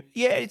people knew,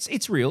 yeah,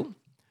 it's real,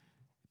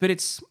 but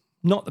it's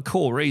not the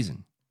core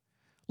reason.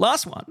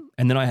 Last one,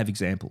 and then I have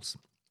examples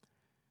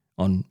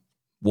on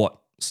what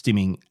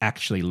stimming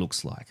actually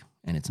looks like,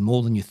 and it's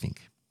more than you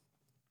think.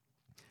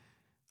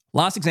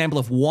 Last example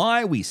of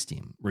why we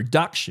stim: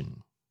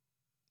 reduction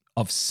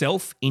of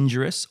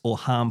self-injurious or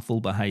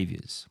harmful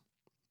behaviours.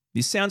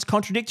 This sounds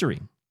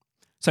contradictory.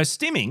 So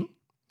stimming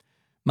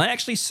may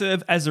actually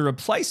serve as a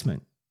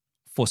replacement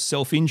for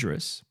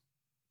self-injurious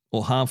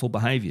or harmful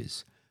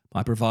behaviours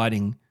by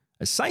providing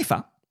a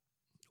safer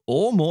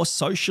or more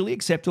socially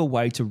acceptable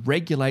way to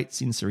regulate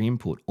sensory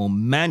input or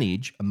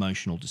manage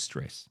emotional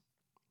distress.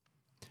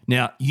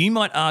 Now, you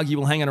might argue,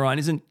 well, hang on, Ryan,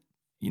 isn't,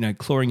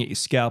 clawing at your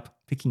scalp,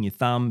 picking your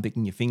thumb,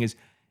 picking your fingers,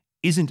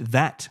 isn't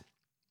that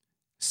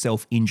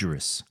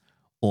self-injurious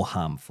or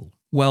harmful?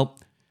 Well,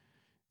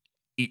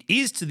 it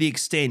is to the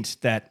extent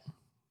that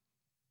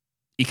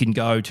it can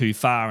go too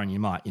far and you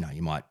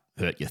might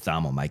hurt your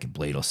thumb or make it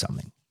bleed or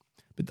something.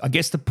 But I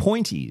guess the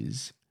point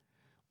is,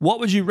 what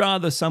would you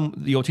rather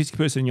the autistic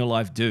person in your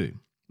life do?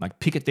 Like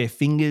pick at their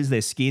fingers,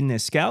 their skin, their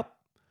scalp,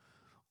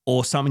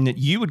 or something that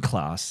you would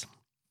class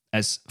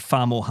as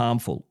far more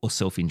harmful or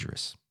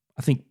self-injurious?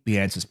 I think the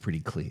answer is pretty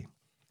clear.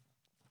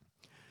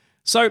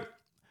 So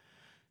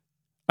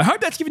I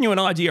hope that's given you an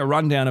idea, a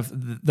rundown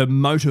of the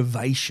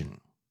motivation.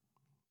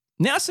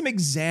 Now some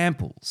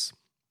examples.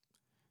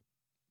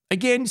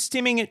 Again,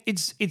 stimming,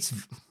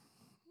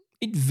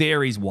 it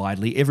varies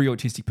widely. Every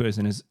autistic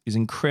person is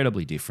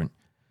incredibly different.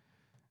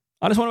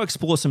 I just want to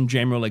explore some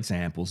general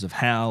examples of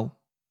how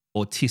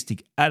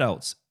autistic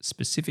adults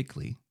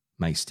specifically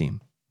may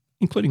stim,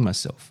 including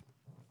myself.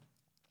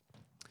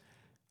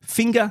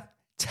 Finger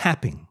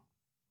tapping.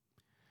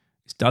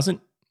 This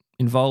doesn't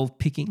involve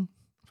picking.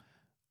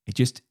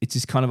 It's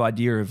this kind of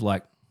idea of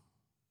like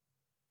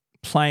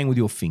playing with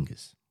your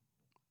fingers.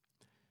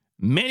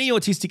 Many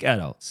autistic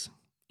adults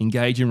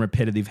engage in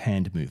repetitive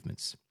hand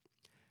movements.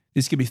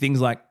 This could be things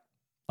like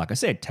I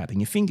said, tapping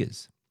your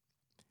fingers,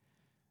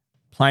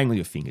 playing with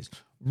your fingers,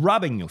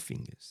 rubbing your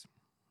fingers.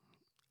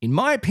 In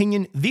my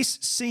opinion, this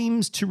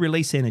seems to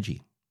release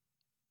energy.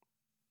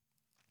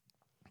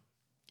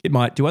 It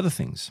might do other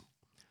things,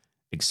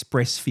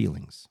 express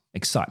feelings,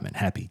 excitement,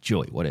 happy,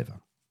 joy,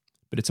 whatever.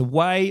 But it's a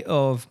way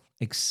of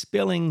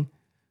expelling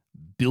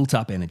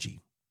built-up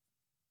energy.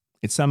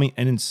 It's something,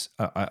 and it's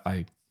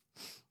I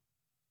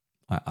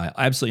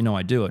absolutely know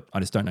I do it. I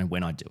just don't know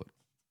when I do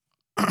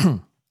it.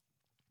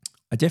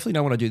 I definitely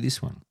don't want to do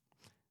this one.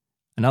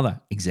 Another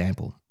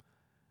example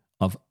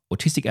of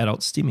autistic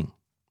adult stimming.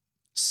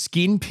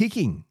 Skin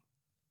picking.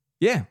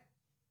 Yeah.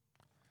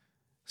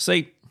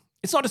 See,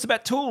 it's not just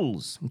about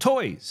tools and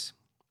toys.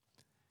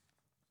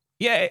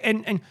 Yeah,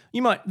 and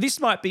this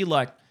might be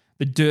like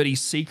the dirty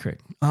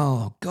secret.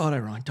 Oh, God,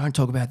 Orion, don't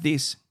talk about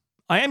this.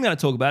 I am going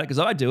to talk about it because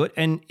I do it.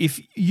 And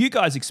if you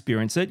guys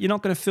experience it, you're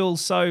not going to feel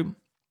so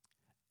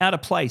out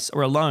of place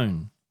or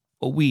alone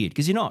or weird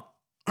because you're not.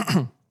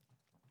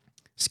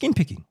 Skin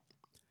picking.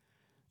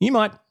 You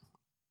might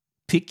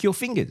pick your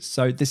fingers.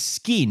 So the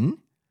skin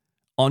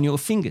on your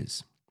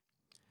fingers.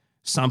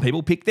 Some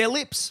people pick their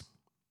lips.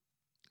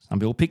 Some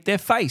people pick their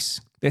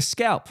face, their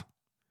scalp.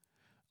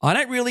 I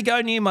don't really go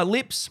near my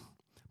lips,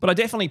 but I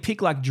definitely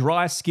pick like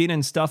dry skin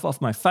and stuff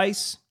off my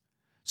face,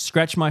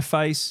 scratch my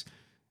face,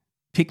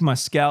 pick my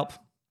scalp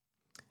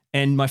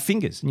and my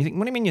fingers. And you think,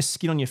 what do you mean your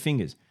skin on your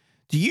fingers?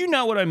 Do you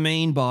know what I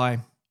mean by,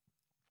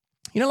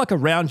 like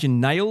around your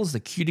nails, the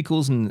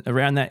cuticles and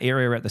around that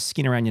area, around the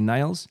skin around your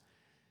nails?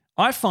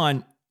 I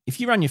find if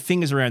you run your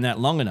fingers around that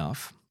long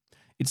enough,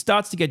 it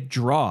starts to get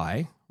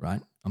dry,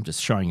 right? I'm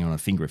just showing you on a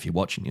finger if you're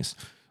watching this,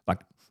 like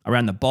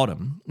around the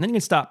bottom. And then you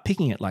can start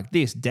picking it like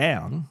this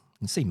down. You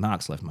can see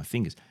marks left on my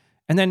fingers.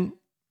 And then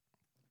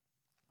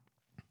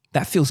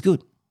that feels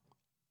good.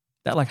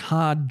 That like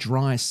hard,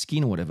 dry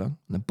skin or whatever on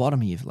the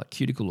bottom of your like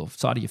cuticle or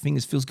side of your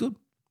fingers feels good.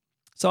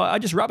 So I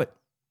just rub it.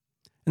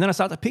 And then I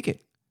start to pick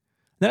it.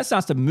 Then it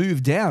starts to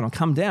move down or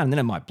come down, and then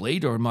it might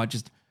bleed or it might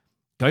just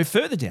go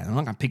further down. I'm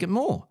not going to pick it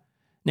more.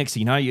 Next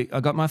thing you know, I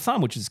got my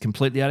thumb, which is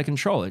completely out of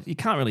control. You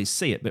can't really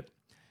see it, but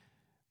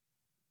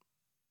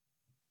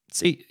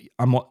see,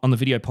 I'm on the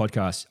video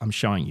podcast, I'm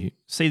showing you.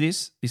 See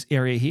this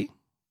area here?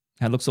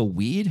 How it looks all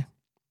weird?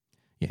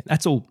 Yeah,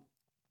 that's all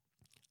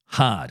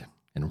hard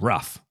and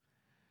rough.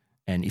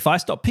 And if I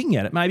stop picking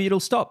at it, maybe it'll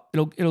stop. It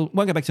won't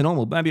go back to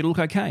normal. Maybe it'll look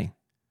okay.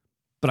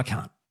 But I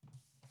can't.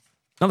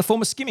 Another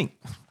form of skimming.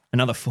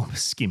 Another form of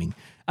skimming.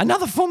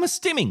 Another form of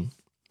stimming.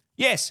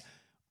 Yes,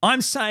 I'm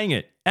saying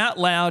it out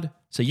loud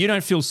so you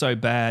don't feel so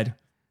bad.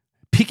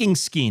 Picking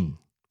skin,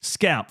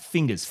 scalp,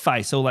 fingers,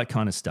 face, all that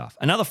kind of stuff.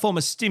 Another form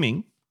of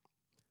stimming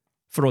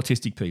for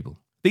autistic people.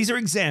 These are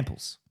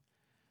examples.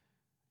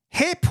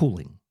 Hair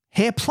pulling,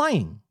 hair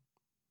playing.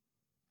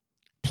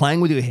 Playing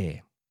with your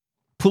hair,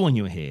 pulling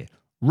your hair,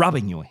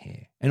 rubbing your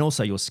hair, and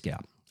also your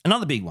scalp.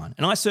 Another big one,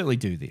 and I certainly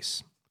do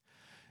this.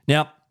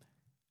 Now,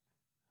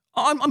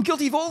 I'm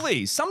guilty of all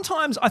these.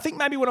 Sometimes I think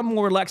maybe when I'm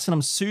more relaxed and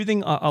I'm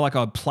soothing,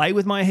 I play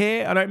with my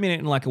hair. I don't mean it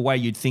in like a way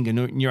you'd think a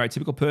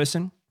neurotypical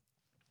person.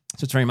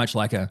 So it's very much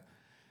like you're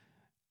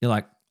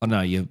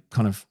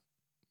kind of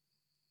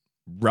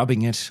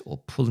rubbing it or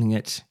pulling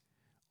it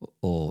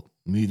or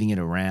moving it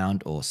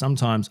around. Or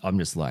sometimes I'm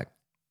just like,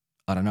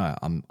 I don't know.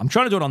 I'm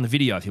trying to do it on the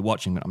video if you're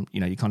watching, but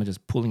you're kind of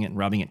just pulling it and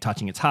rubbing it,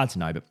 touching. It's hard to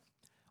know, but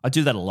I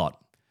do that a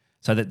lot.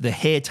 So that the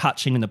hair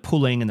touching and the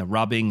pulling and the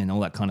rubbing and all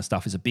that kind of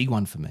stuff is a big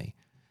one for me.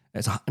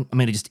 It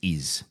just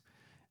is.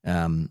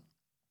 And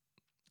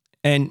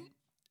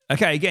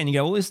okay, again, you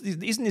go, well,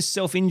 isn't this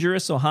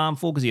self-injurious or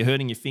harmful because you're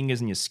hurting your fingers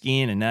and your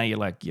skin and now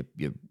you're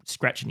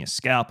scratching your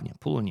scalp and you're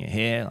pulling your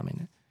hair? I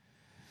mean,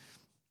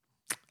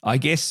 I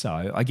guess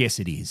so. I guess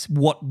it is.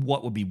 What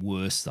would be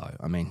worse though?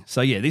 I mean,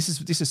 so yeah, this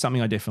is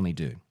something I definitely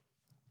do.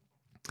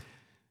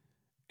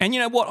 And you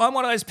know what? I'm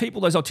one of those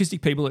people, those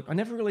autistic people that I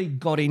never really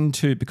got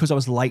into because I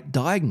was late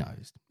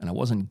diagnosed and I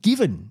wasn't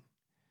given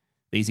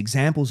these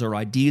examples or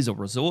ideas or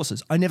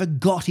resources. I never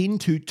got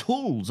into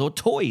tools or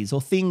toys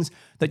or things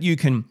that you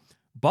can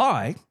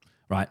buy,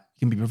 right,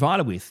 can be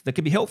provided with that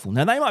can be helpful.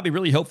 Now, they might be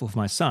really helpful for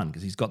my son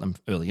because he's got them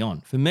early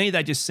on. For me,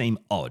 they just seem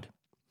odd.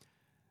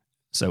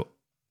 So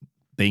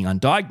being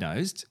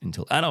undiagnosed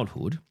until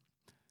adulthood,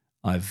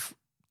 I've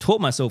taught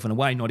myself in a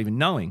way not even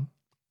knowing,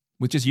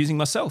 with just using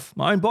myself,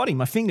 my own body,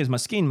 my fingers, my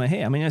skin, my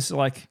hair. I mean, it's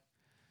like,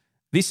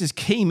 this is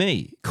key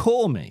me,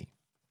 core me,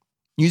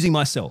 using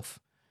myself.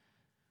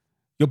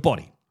 Your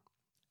body.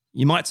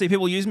 You might see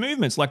people use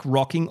movements like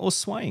rocking or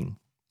swaying.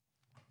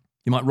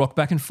 You might rock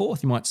back and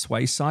forth. You might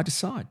sway side to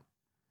side.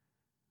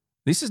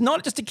 This is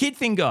not just a kid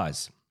thing,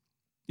 guys.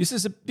 This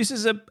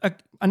is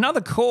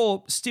another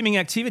core stimming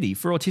activity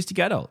for autistic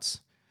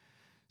adults.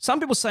 Some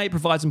people say it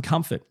provides them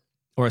comfort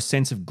or a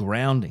sense of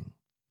grounding.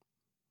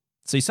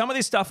 See, some of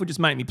this stuff would just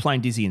make me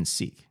plain dizzy and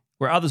sick,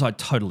 where others, I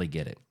totally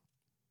get it.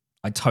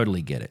 I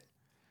totally get it.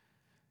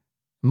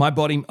 My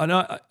body, I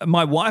know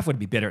my wife would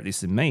be better at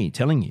this than me,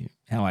 telling you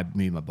how I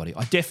move my body.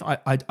 I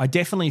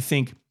definitely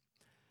think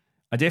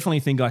I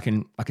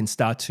can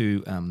start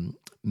to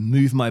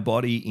move my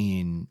body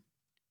in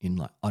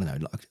like, I don't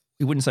know, like,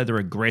 I wouldn't say they're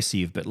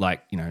aggressive, but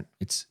like, you know,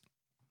 it's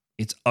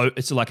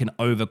like an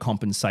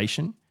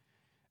overcompensation.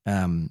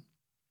 But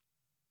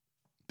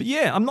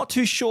yeah, I'm not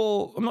too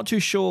sure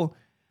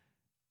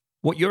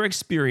what your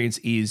experience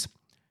is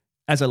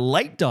as a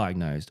late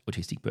diagnosed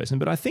autistic person,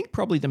 but I think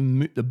probably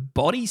the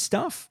body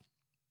stuff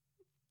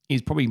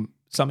is probably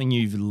something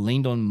you've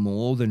leaned on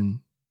more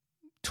than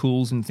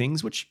tools and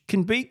things, which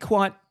can be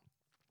quite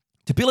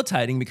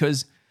debilitating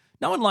because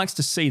no one likes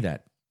to see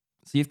that.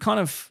 So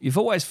you've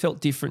always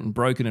felt different and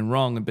broken and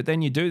wrong, but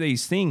then you do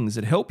these things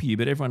that help you,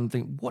 but everyone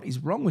think, what is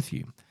wrong with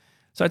you?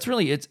 So it's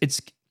really, it's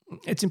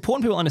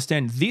important people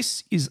understand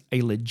this is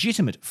a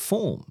legitimate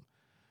form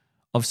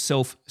of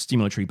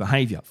self-stimulatory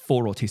behavior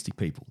for autistic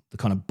people, the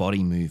kind of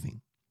body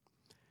moving.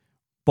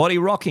 Body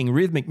rocking,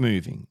 rhythmic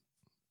moving.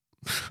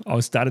 I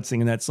started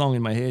singing that song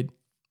in my head.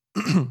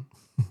 You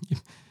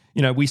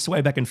know, we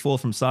sway back and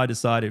forth from side to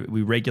side.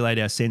 We regulate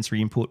our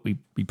sensory input.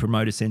 We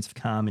promote a sense of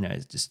calm. You know,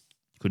 it just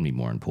couldn't be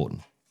more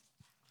important.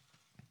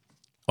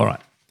 All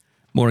right,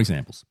 more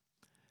examples.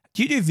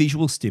 Do you do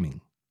visual stimming?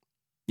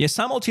 Yes,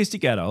 some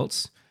autistic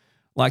adults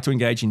like to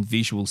engage in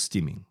visual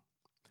stimming.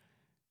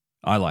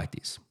 I like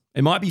this.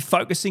 It might be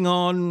focusing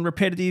on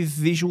repetitive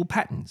visual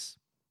patterns,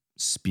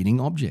 spinning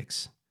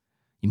objects.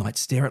 You might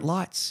stare at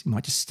lights. You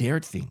might just stare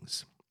at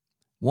things.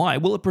 Why?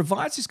 Well, it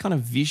provides this kind of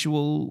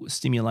visual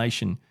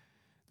stimulation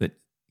that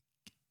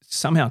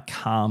somehow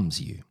calms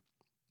you.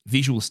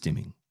 Visual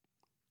stimming.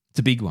 It's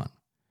a big one.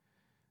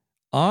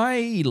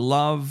 I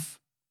love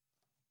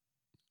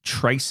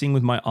tracing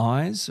with my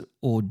eyes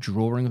or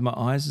drawing with my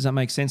eyes. Does that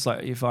make sense?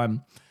 Like if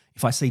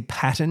I see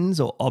patterns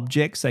or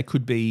objects, they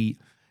could be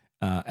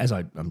as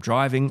I'm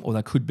driving, or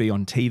they could be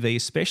on TV,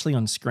 especially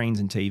on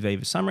screens and TV.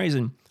 For some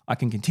reason, I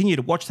can continue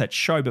to watch that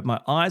show, but my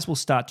eyes will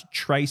start to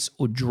trace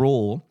or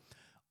draw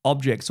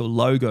objects or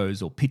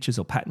logos or pictures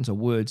or patterns or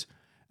words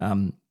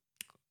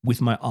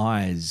with my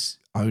eyes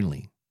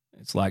only.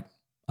 It's like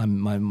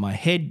my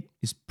head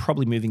is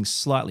probably moving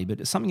slightly, but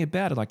there's something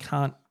about it I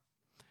can't.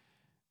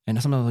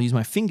 And sometimes I'll use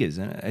my fingers.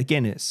 And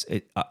again,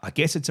 I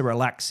guess it's a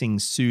relaxing,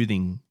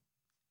 soothing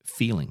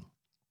feeling.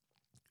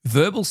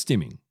 Verbal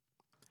stimming.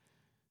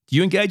 Do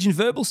you engage in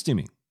verbal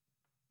stimming?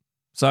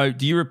 So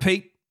do you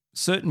repeat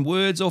certain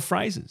words or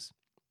phrases?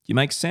 Do you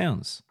make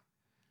sounds?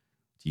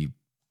 Do you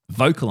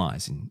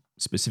vocalize in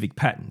specific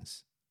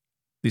patterns?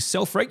 This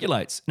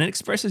self-regulates and it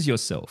expresses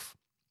yourself.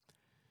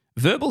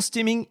 Verbal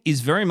stimming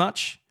is very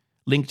much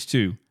linked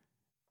to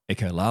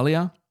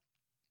echolalia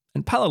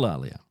and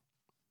palalia.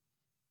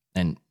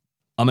 And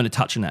I'm going to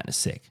touch on that in a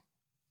sec.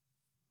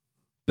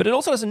 But it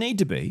also doesn't need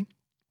to be.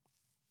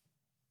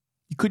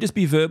 You could just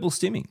be verbal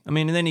stimming. I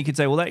mean, and then you could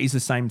say, well, that is the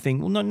same thing.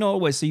 Well, not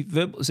always. See,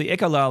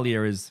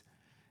 echolalia is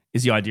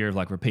the idea of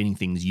like repeating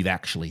things you've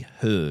actually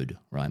heard,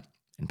 right?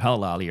 And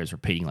palalia is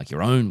repeating like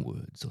your own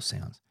words or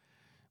sounds.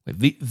 Where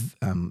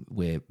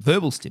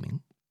verbal stimming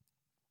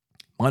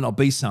might not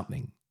be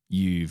something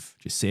you've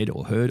just said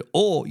or heard,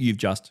 or you've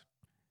just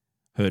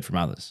heard from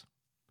others.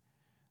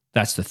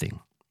 That's the thing.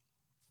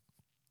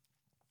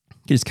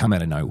 It can just come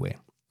out of nowhere.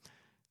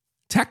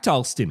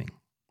 Tactile stimming.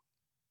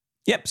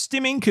 Yep,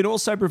 stimming could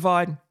also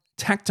provide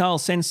tactile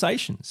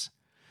sensations.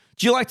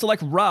 Do you like to like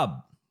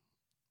rub,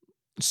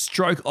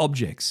 stroke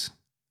objects?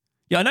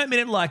 Yeah, I don't mean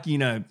it like, you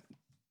know,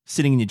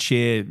 sitting in your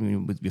chair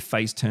with your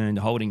face turned,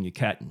 holding your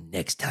cat,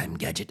 next time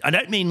gadget. I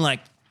don't mean like,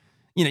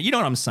 you know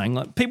what I'm saying?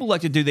 Like people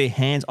like to do their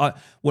hands.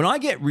 When I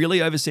get really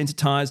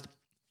oversensitized,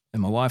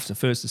 and my wife's the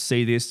first to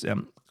see this,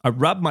 I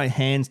rub my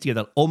hands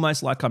together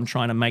almost like I'm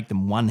trying to make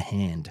them one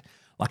hand.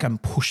 Like I'm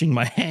pushing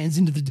my hands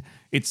into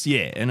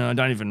and I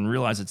don't even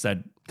realize it's that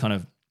kind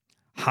of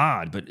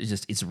hard, but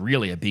it's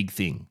really a big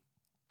thing.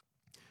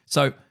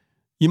 So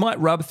you might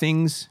rub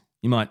things,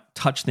 you might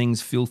touch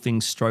things, feel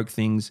things, stroke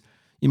things.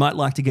 You might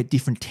like to get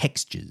different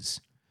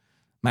textures.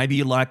 Maybe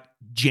you like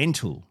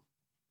gentle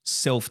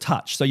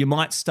self-touch. So you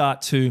might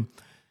start to,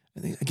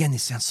 again,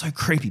 this sounds so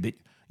creepy, but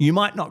you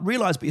might not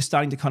realize, but you're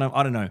starting to kind of,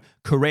 I don't know,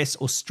 caress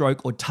or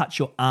stroke or touch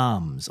your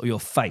arms or your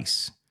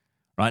face,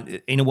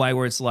 right? In a way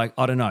where it's like,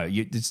 I don't know,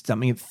 there's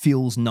something that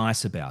feels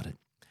nice about it.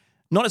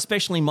 Not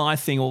especially my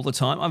thing all the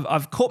time.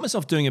 I've caught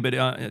myself doing a bit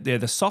there.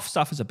 The soft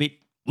stuff is a bit,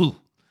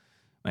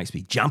 makes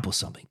me jump or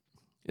something.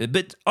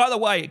 But either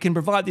way, it can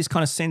provide this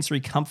kind of sensory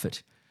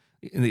comfort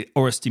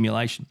or a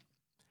stimulation.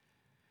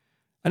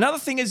 Another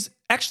thing is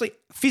actually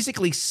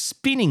physically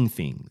spinning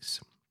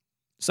things.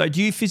 So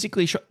do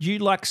you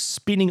like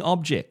spinning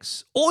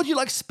objects, or do you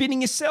like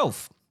spinning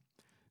yourself?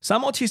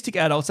 Some autistic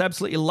adults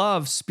absolutely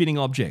love spinning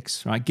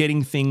objects, right?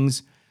 Getting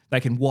things they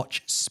can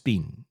watch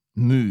spin,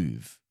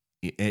 move.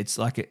 It's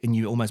like, and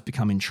you almost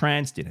become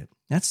entranced in it.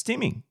 That's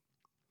stimming.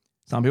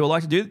 Some people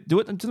like to do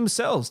it to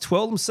themselves,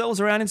 twirl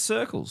themselves around in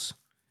circles.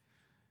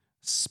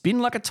 Spin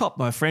like a top,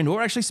 my friend,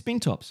 or actually spin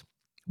tops.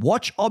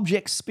 Watch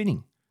objects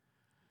spinning.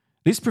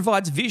 This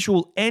provides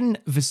visual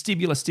and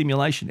vestibular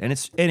stimulation, and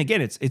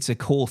it's a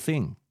core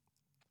thing.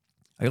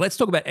 Okay, let's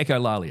talk about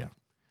echolalia.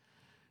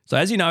 So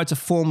as you know, it's a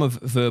form of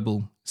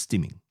verbal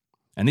stimming,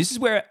 and this is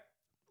where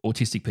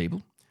autistic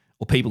people,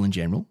 or people in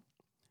general,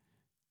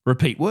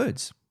 repeat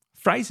words,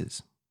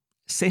 phrases,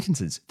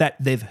 sentences that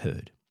they've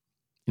heard.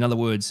 In other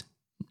words,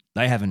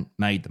 they haven't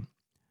made them.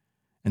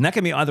 And that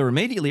can be either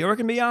immediately or it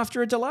can be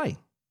after a delay.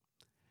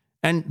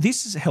 And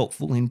this is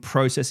helpful in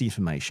processing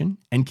information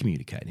and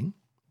communicating,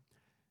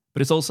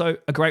 but it's also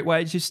a great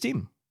way to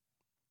stim.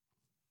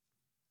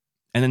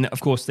 And then, of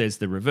course, there's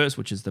the reverse,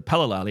 which is the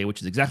palallalia, which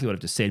is exactly what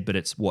I've just said, but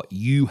it's what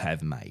you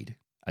have made,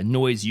 a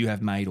noise you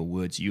have made or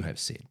words you have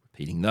said,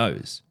 repeating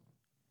those.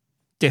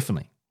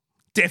 Definitely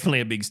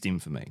a big stim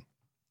for me.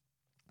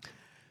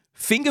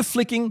 Finger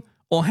flicking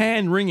or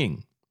hand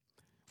wringing.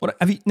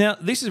 Now,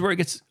 this is where it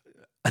gets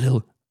a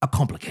little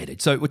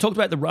complicated. So we talked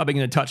about the rubbing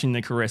and the touching and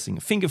the caressing,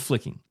 finger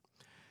flicking.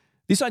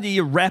 This idea,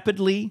 you're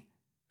rapidly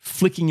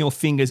flicking your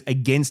fingers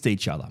against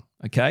each other,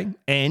 okay?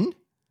 And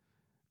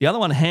the other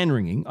one, hand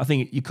wringing, I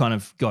think you kind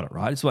of got it,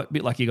 right? It's a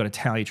bit like you got a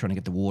towel you're trying to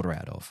get the water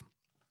out of.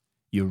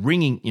 You're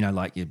wringing,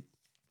 like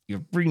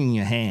you're wringing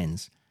your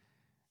hands.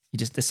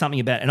 There's something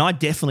about it. And I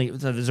definitely,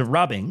 so there's a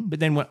rubbing, but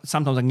then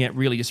sometimes I can get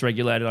really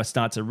dysregulated. I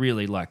start to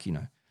really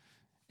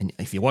and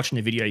if you're watching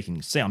the video, you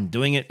can see I'm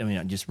doing it. I mean,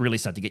 I just really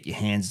start to get your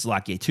hands, it's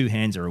like your two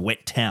hands are a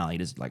wet towel. You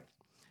just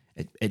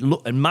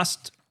it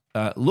must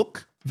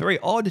look very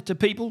odd to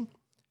people,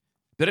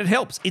 but it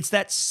helps. It's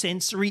that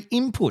sensory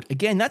input.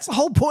 Again, that's the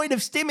whole point of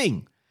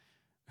stimming.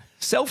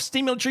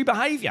 Self-stimulatory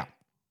behavior.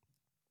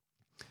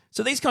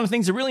 So these kind of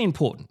things are really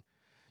important.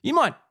 You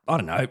might, I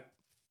don't know,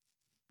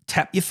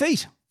 tap your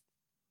feet,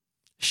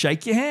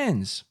 shake your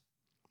hands.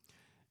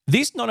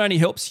 This not only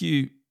helps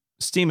you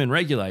stim and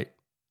regulate,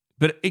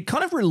 but it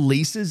kind of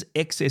releases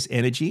excess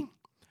energy,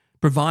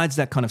 provides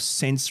that kind of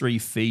sensory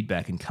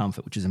feedback and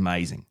comfort, which is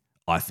amazing,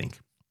 I think.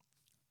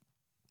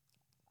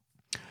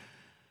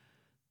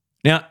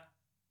 Now,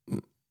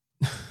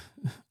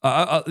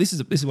 this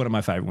is one of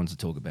my favorite ones to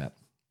talk about.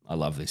 I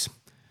love this.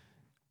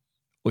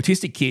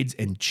 Autistic kids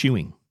and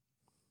chewing.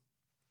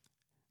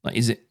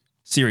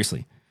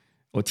 Seriously,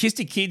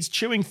 autistic kids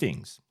chewing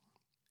things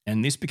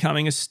and this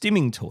becoming a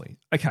stimming toy.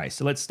 Okay,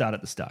 so let's start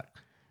at the start.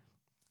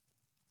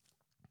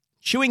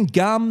 Chewing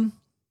gum,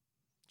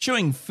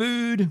 chewing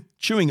food,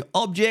 chewing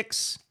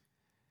objects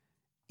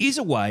is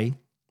a way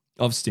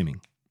of stimming.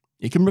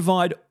 It can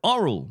provide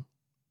oral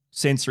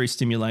sensory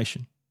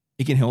stimulation.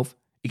 It can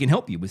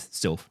help you with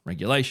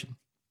self-regulation.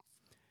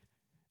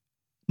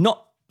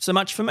 Not so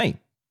much for me.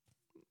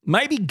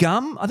 Maybe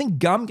gum. I think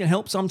gum can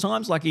help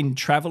sometimes, like in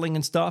traveling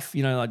and stuff.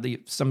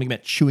 Something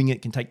about chewing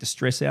it can take the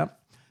stress out.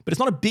 But it's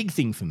not a big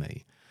thing for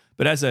me.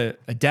 But as a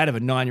dad of a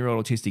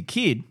 9-year-old autistic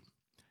kid,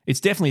 it's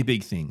definitely a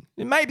big thing.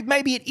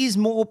 Maybe it is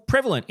more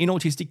prevalent in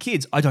autistic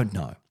kids. I don't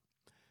know.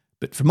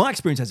 But from my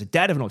experience as a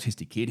dad of an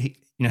autistic kid,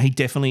 he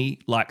definitely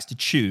likes to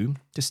chew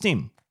to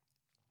stim.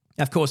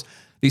 Now, of course,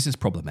 this is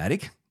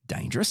problematic,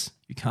 dangerous.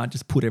 You can't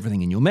just put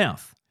everything in your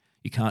mouth.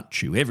 You can't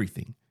chew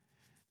everything.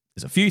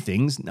 There's a few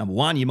things. Number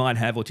one, you might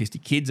have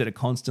autistic kids that are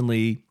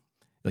constantly,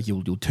 like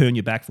you'll turn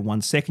your back for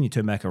 1 second, you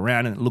turn back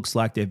around and it looks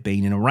like they've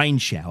been in a rain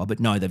shower, but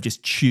no, they've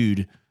just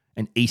chewed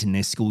and eaten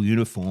their school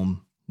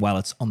uniform while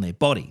it's on their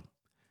body.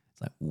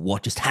 It's like,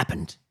 what just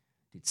happened?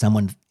 Did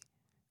someone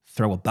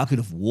throw a bucket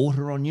of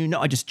water on you?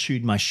 No, I just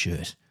chewed my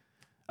shirt.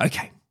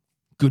 Okay,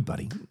 good,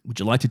 buddy.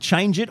 Would you like to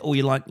change it, or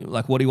you like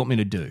what do you want me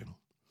to do?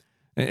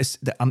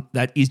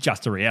 That is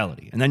just a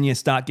reality. And then you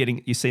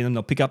see them,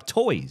 they'll pick up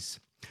toys.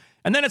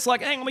 And then it's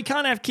like, hang on, we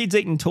can't have kids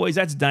eating toys.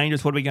 That's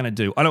dangerous. What are we going to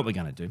do? I know what we're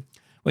going to do.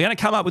 We're going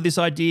to come up with this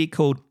idea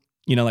called,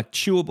 like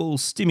chewable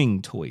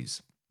stimming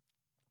toys.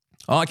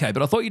 Oh, okay,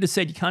 but I thought you just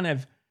said you can't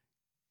have,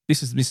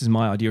 this is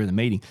my idea of the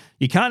meeting.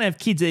 You can't have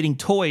kids eating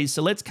toys,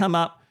 so let's come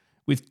up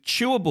with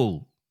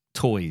chewable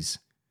toys.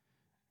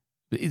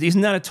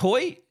 Isn't that a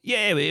toy?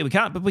 Yeah, we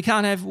can't, but we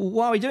can't have,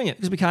 why are we doing it?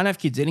 Because we can't have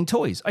kids eating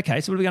toys.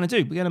 Okay, so what are we going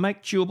to do? We're going to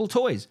make chewable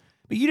toys.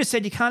 But you just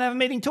said you can't have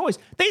them eating toys.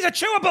 These are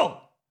chewable.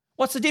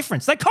 What's the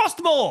difference? They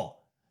cost more.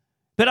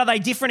 But are they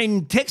different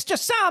in texture?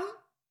 Some.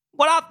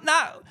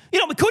 No. You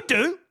know what we could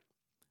do?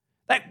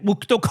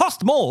 They'll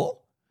cost more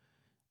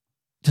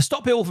to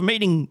stop people from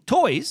eating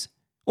toys.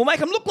 We'll make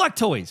them look like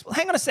toys. Well,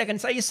 hang on a second.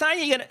 So you're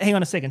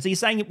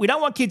saying we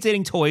don't want kids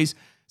eating toys,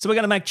 so we're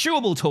going to make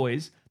chewable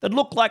toys that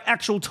look like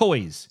actual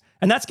toys.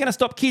 And that's going to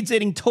stop kids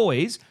eating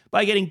toys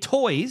by getting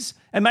toys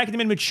and making them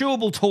into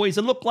chewable toys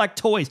that look like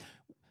toys.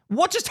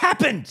 What just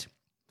happened?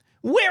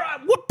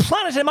 What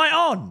planet am I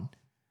on?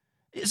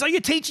 So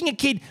you're teaching a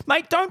kid,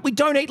 mate, we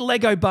don't eat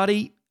Lego,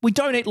 buddy. We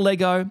don't eat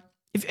Lego.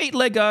 If you eat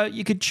Lego,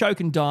 you could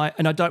choke and die,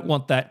 and I don't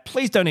want that.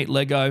 Please don't eat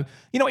Lego.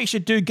 You know what you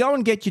should do? Go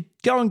and get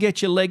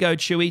your Lego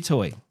Chewy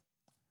toy.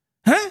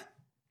 Huh?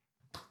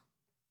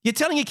 You're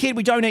telling your kid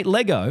we don't eat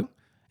Lego.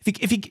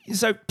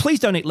 So please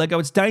don't eat Lego.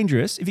 It's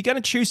dangerous. If you're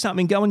going to chew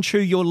something, go and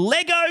chew your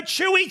Lego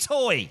Chewy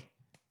toy.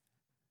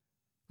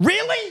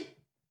 Really?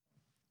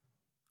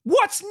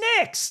 What's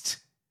next?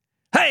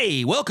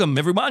 Hey, welcome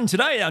everyone.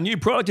 Today our new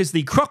product is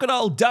the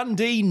Crocodile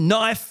Dundee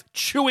Knife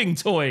Chewing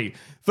Toy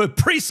for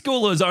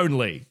preschoolers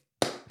only.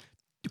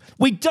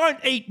 We don't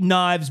eat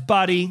knives,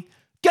 buddy.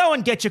 Go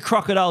and get your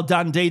Crocodile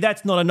Dundee.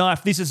 That's not a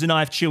knife. This is a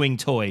knife chewing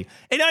toy.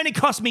 It only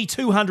cost me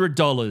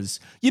 $200.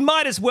 You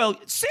might as well.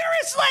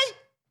 Seriously?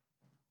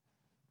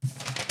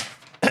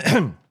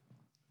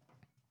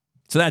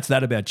 So that's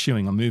that about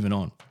chewing. I'm moving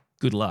on.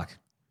 Good luck.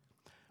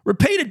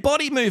 Repeated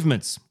body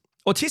movements.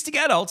 Autistic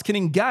adults can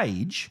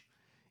engage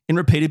in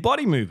repeated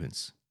body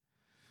movements.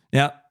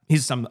 Now,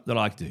 here's some that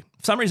I like to do.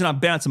 For some reason, I'm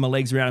bouncing my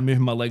legs around and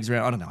moving my legs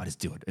around. I don't know. I just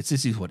do it.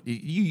 This is what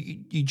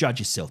you judge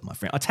yourself, my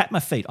friend. I tap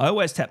my feet. I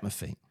always tap my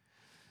feet.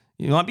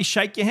 You might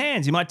shake your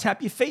hands. You might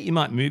tap your feet. You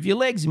might move your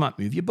legs. You might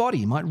move your body.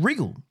 You might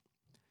wriggle.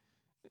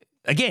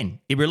 Again,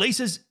 it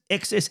releases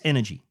excess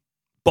energy.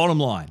 Bottom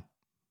line,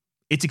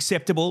 it's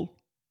acceptable.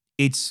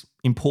 It's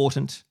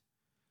important.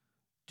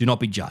 Do not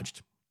be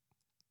judged.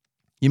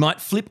 You might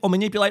flip or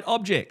manipulate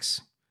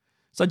objects.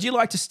 So do you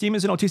like to stim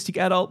as an autistic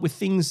adult with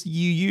things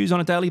you use on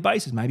a daily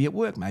basis, maybe at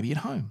work, maybe at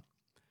home?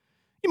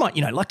 You might,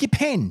 like your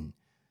pen,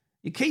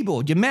 your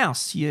keyboard, your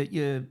mouse,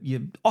 your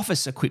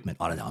office equipment.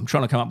 I don't know. I'm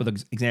trying to come up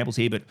with examples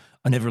here, but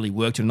I never really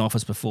worked in an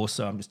office before,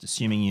 so I'm just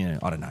assuming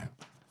I don't know.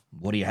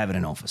 What do you have in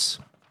an office?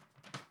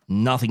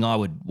 Nothing I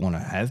would want to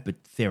have, but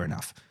fair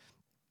enough.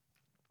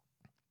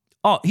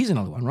 Oh, here's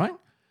another one, right?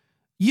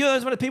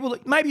 Yours, what are people,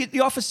 maybe at the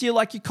office,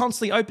 you're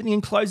constantly opening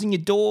and closing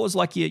your doors,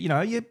 like your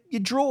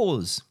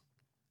drawers.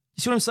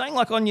 You see what I'm saying?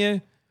 Like on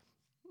your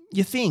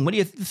thing.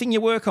 The thing you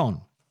work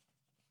on?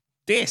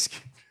 Desk.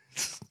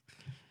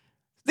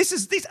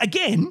 This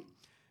again,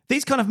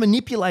 these kind of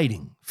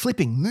manipulating,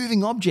 flipping,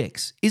 moving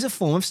objects is a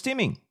form of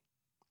stimming.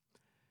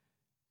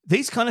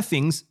 These kind of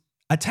things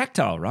are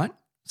tactile, right?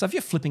 So if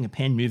you're flipping a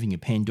pen, moving your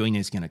pen, doing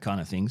these kind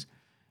of things,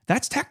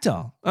 that's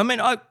tactile. I mean,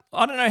 I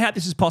don't know how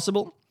this is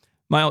possible.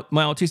 My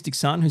autistic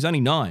son, who's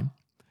only 9,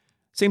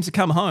 seems to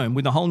come home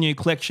with a whole new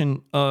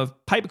collection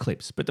of paper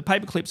clips. But the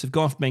paper clips have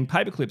gone from being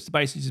paper clips to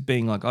basically just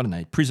being like, I don't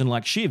know,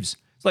 prison-like shivs.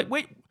 It's like,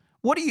 wait,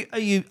 what are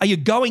you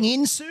going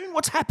in soon?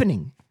 What's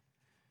happening?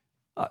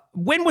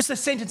 When was the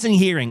sentencing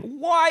hearing?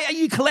 Why are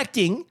you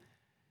collecting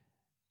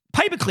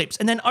paper clips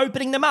and then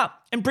opening them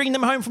up and bringing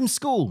them home from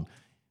school?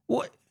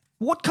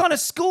 What kind of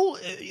school?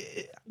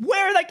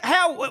 Where are they?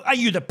 How are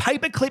you the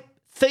paperclip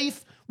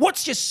thief?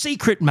 What's your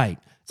secret, mate?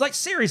 It's like,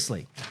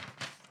 seriously.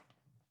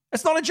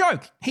 It's not a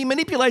joke. He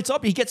manipulates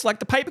up. He gets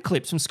the paper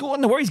clips from school. I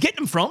don't know where he's getting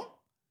them from.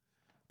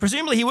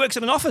 Presumably he works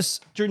in an office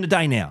during the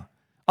day now.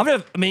 I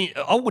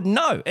wouldn't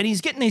know. And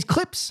he's getting these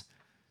clips,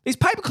 these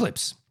paper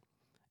clips.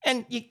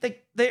 And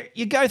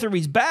you go through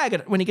his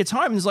bag when he gets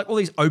home and there's all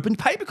these open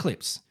paper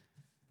clips.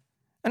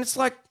 And it's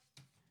like,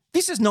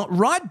 this is not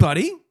right,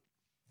 buddy.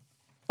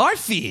 I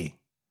fear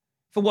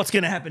for what's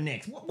going to happen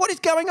next. What is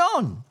going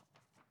on?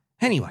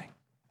 Anyway,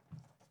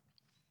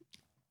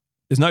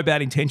 there's no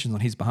bad intentions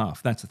on his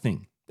behalf. That's the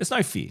thing. There's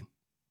no fear.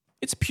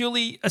 It's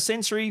purely a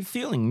sensory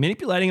feeling,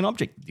 manipulating an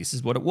object. This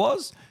is what it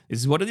was. This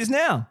is what it is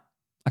now.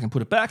 I can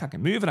put it back. I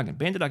can move it. I can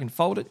bend it. I can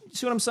fold it. You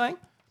see what I'm saying?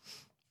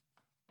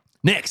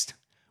 Next.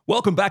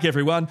 Welcome back,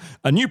 everyone.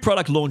 A new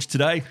product launched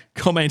today.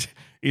 Comment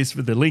is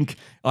for the link.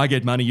 I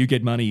get money, you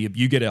get money,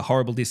 you get a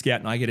horrible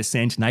discount, and I get a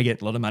cent, and they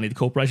get a lot of money, the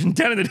corporation.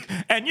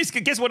 And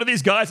guess what it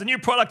is, guys? The new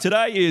product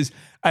today is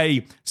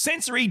a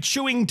sensory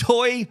chewing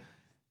toy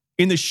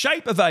in the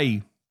shape of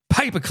a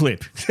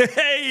paperclip.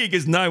 Hey,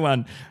 because no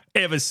one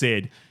ever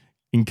said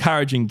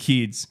encouraging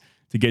kids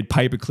to get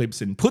paper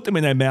clips and put them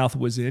in their mouth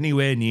was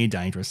anywhere near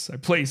dangerous. So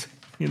please,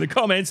 in the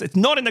comments, it's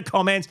not in the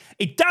comments.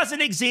 It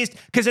doesn't exist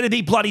because it'd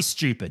be bloody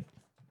stupid.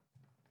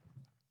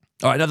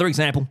 All right, another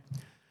example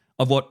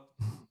of what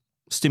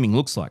stimming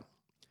looks like.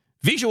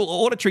 Visual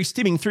or auditory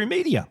stimming through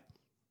media.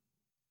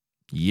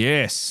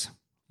 Yes,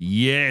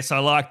 I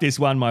like this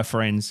one, my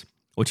friends.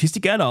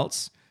 Autistic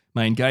adults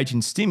may engage in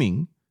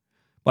stimming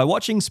by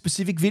watching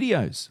specific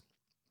videos,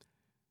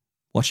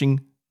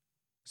 watching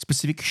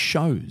specific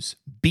shows,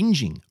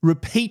 binging,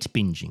 repeat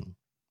binging,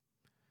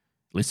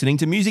 listening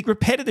to music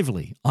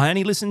repetitively. I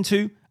only listen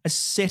to a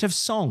set of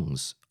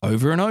songs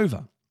over and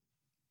over.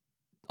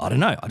 I don't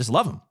know, I just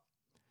love them.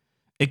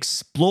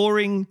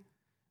 exploring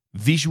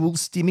visual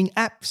stimming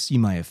apps you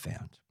may have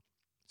found,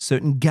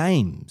 certain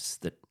games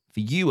that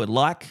for you are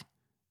like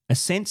a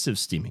sense of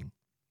stimming.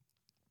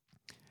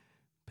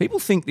 People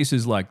think this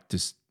is like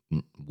just,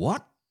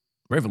 what?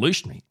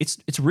 Revolutionary.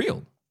 It's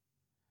real.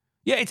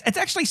 Yeah, it's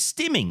actually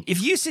stimming.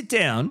 If you sit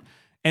down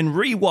and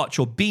rewatch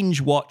or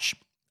binge watch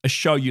a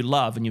show you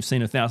love and you've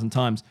seen 1,000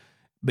 times,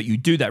 but you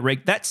do that,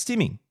 that's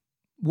stimming.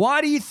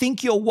 Why do you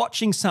think you're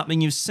watching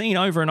something you've seen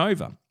over and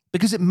over?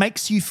 Because it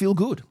makes you feel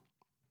good.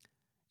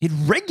 It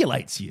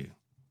regulates you,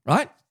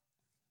 right?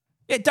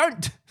 Yeah,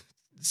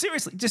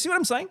 seriously, do you see what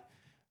I'm saying?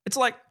 It's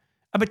like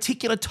a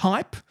particular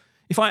type.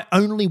 If I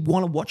only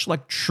want to watch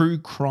like true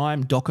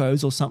crime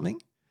docos or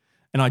something,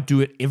 and I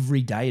do it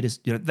every day, it is,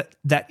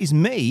 that is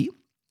me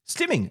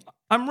stimming.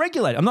 I'm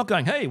regulated. I'm not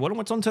going, hey,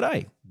 what's on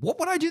today? What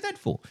would I do that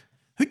for?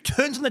 Who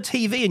turns on the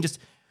TV and just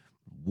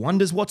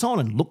wonders what's on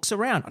and looks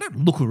around? I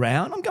don't look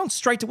around. I'm going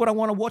straight to what I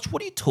want to watch.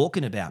 What are you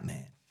talking about,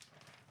 man?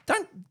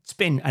 Don't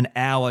spend an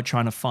hour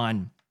trying to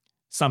find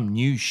some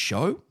new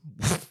show.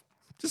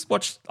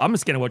 I'm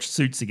just going to watch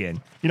Suits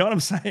again. You know what I'm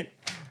saying?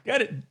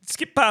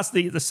 Skip past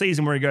the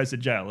season where he goes to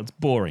jail. It's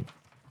boring.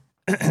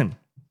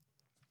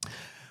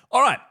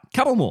 All right,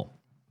 couple more.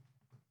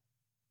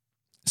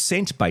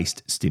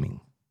 Scent-based stimming.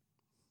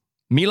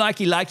 Me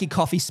likey,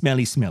 coffee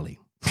smelly.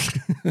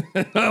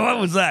 What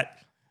was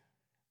that?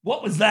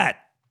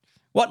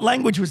 What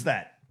language was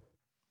that?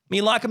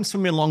 Me like'ems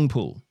from your long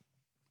pool.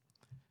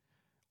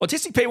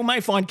 Autistic people may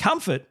find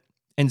comfort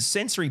and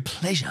sensory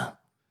pleasure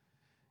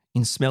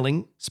in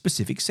smelling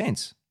specific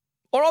scents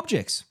or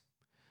objects.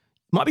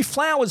 It might be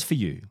flowers for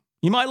you.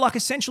 You might like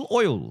essential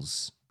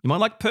oils. You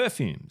might like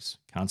perfumes.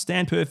 Can't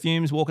stand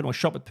perfumes. Walk into a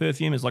shop with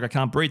perfume is like I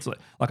can't breathe. It's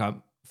like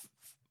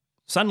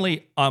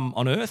suddenly I'm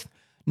on Earth.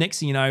 Next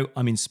thing you know,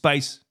 I'm in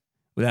space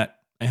without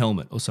a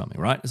helmet or something,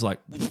 right? It's like,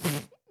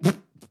 what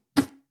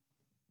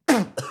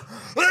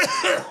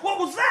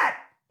was that?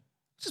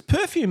 It's just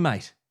perfume,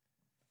 mate.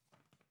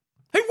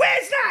 Who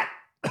wears that?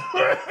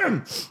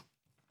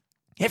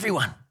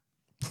 Everyone.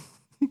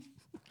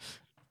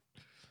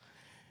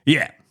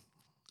 Yeah.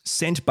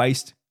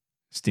 Scent-based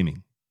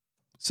stimming.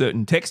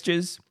 Certain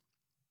textures,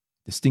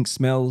 distinct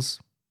smells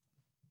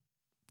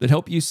that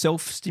help you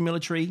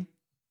self-stimulatory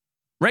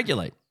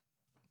regulate.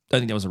 Don't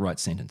think that was the right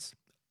sentence.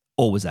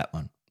 Or was that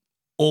one?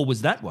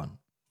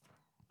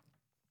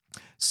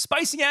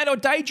 Spacing out or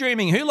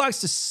daydreaming. Who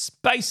likes to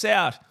space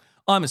out?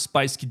 I'm a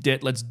space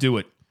cadet. Let's do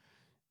it.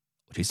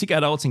 Autistic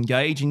adults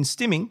engage in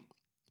stimming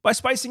by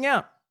spacing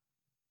out,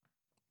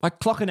 by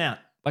clocking out,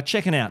 by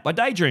checking out, by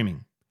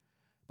daydreaming,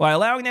 by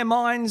allowing their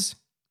minds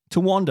to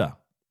wander.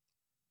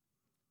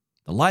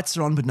 The lights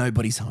are on, but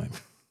nobody's home.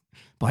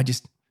 By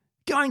just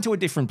going to a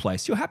different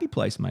place, your happy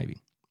place maybe.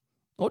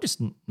 Or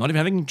just not even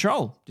having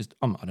control. Just,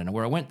 I don't know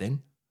where I went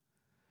then.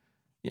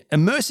 Yeah.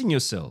 Immersing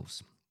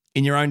yourselves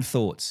in your own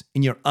thoughts,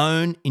 in your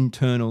own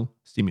internal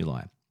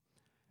stimuli.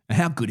 And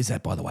how good is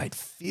that, by the way? It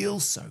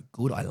feels so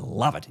good. I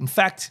love it. In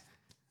fact,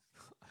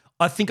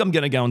 I think I'm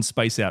going to go and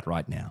space out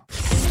right now.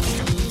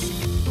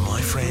 My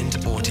Friend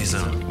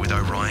Autism with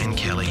Orion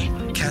Kelly.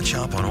 Catch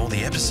up on all the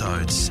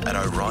episodes at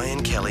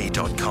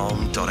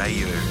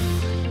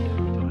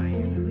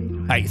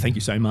orionkelly.com.au. Hey, thank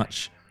you so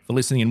much for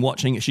listening and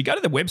watching. You should go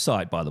to the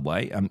website, by the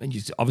way.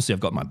 Obviously, I've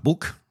got my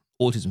book,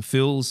 Autism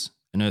Fills,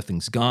 An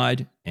Earthling's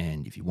Guide.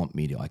 And if you want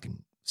me to, I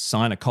can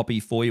sign a copy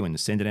for you and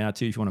send it out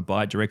to you if you want to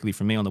buy it directly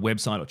from me on the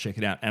website or check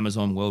it out,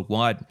 Amazon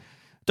worldwide.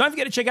 Don't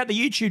forget to check out the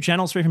YouTube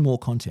channels for even more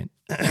content.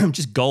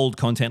 Just gold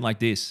content like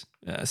this.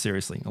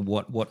 Seriously,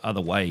 what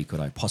other way could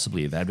I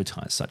possibly have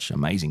advertised such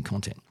amazing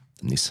content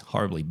than this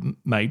horribly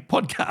made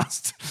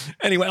podcast?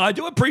 Anyway, I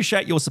do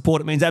appreciate your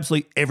support. It means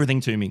absolutely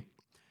everything to me.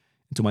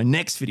 Until my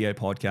next video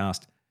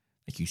podcast,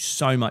 thank you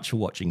so much for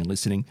watching and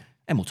listening,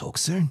 and we'll talk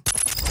soon.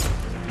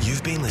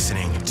 You've been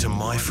listening to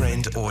My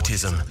Friend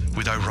Autism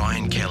with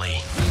Orion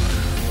Kelly.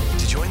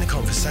 To join the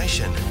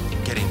conversation,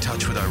 get in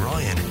touch with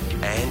Orion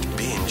and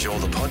binge all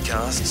the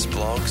podcasts,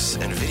 blogs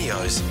and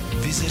videos,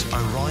 visit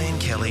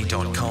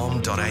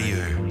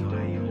orionkelly.com.au.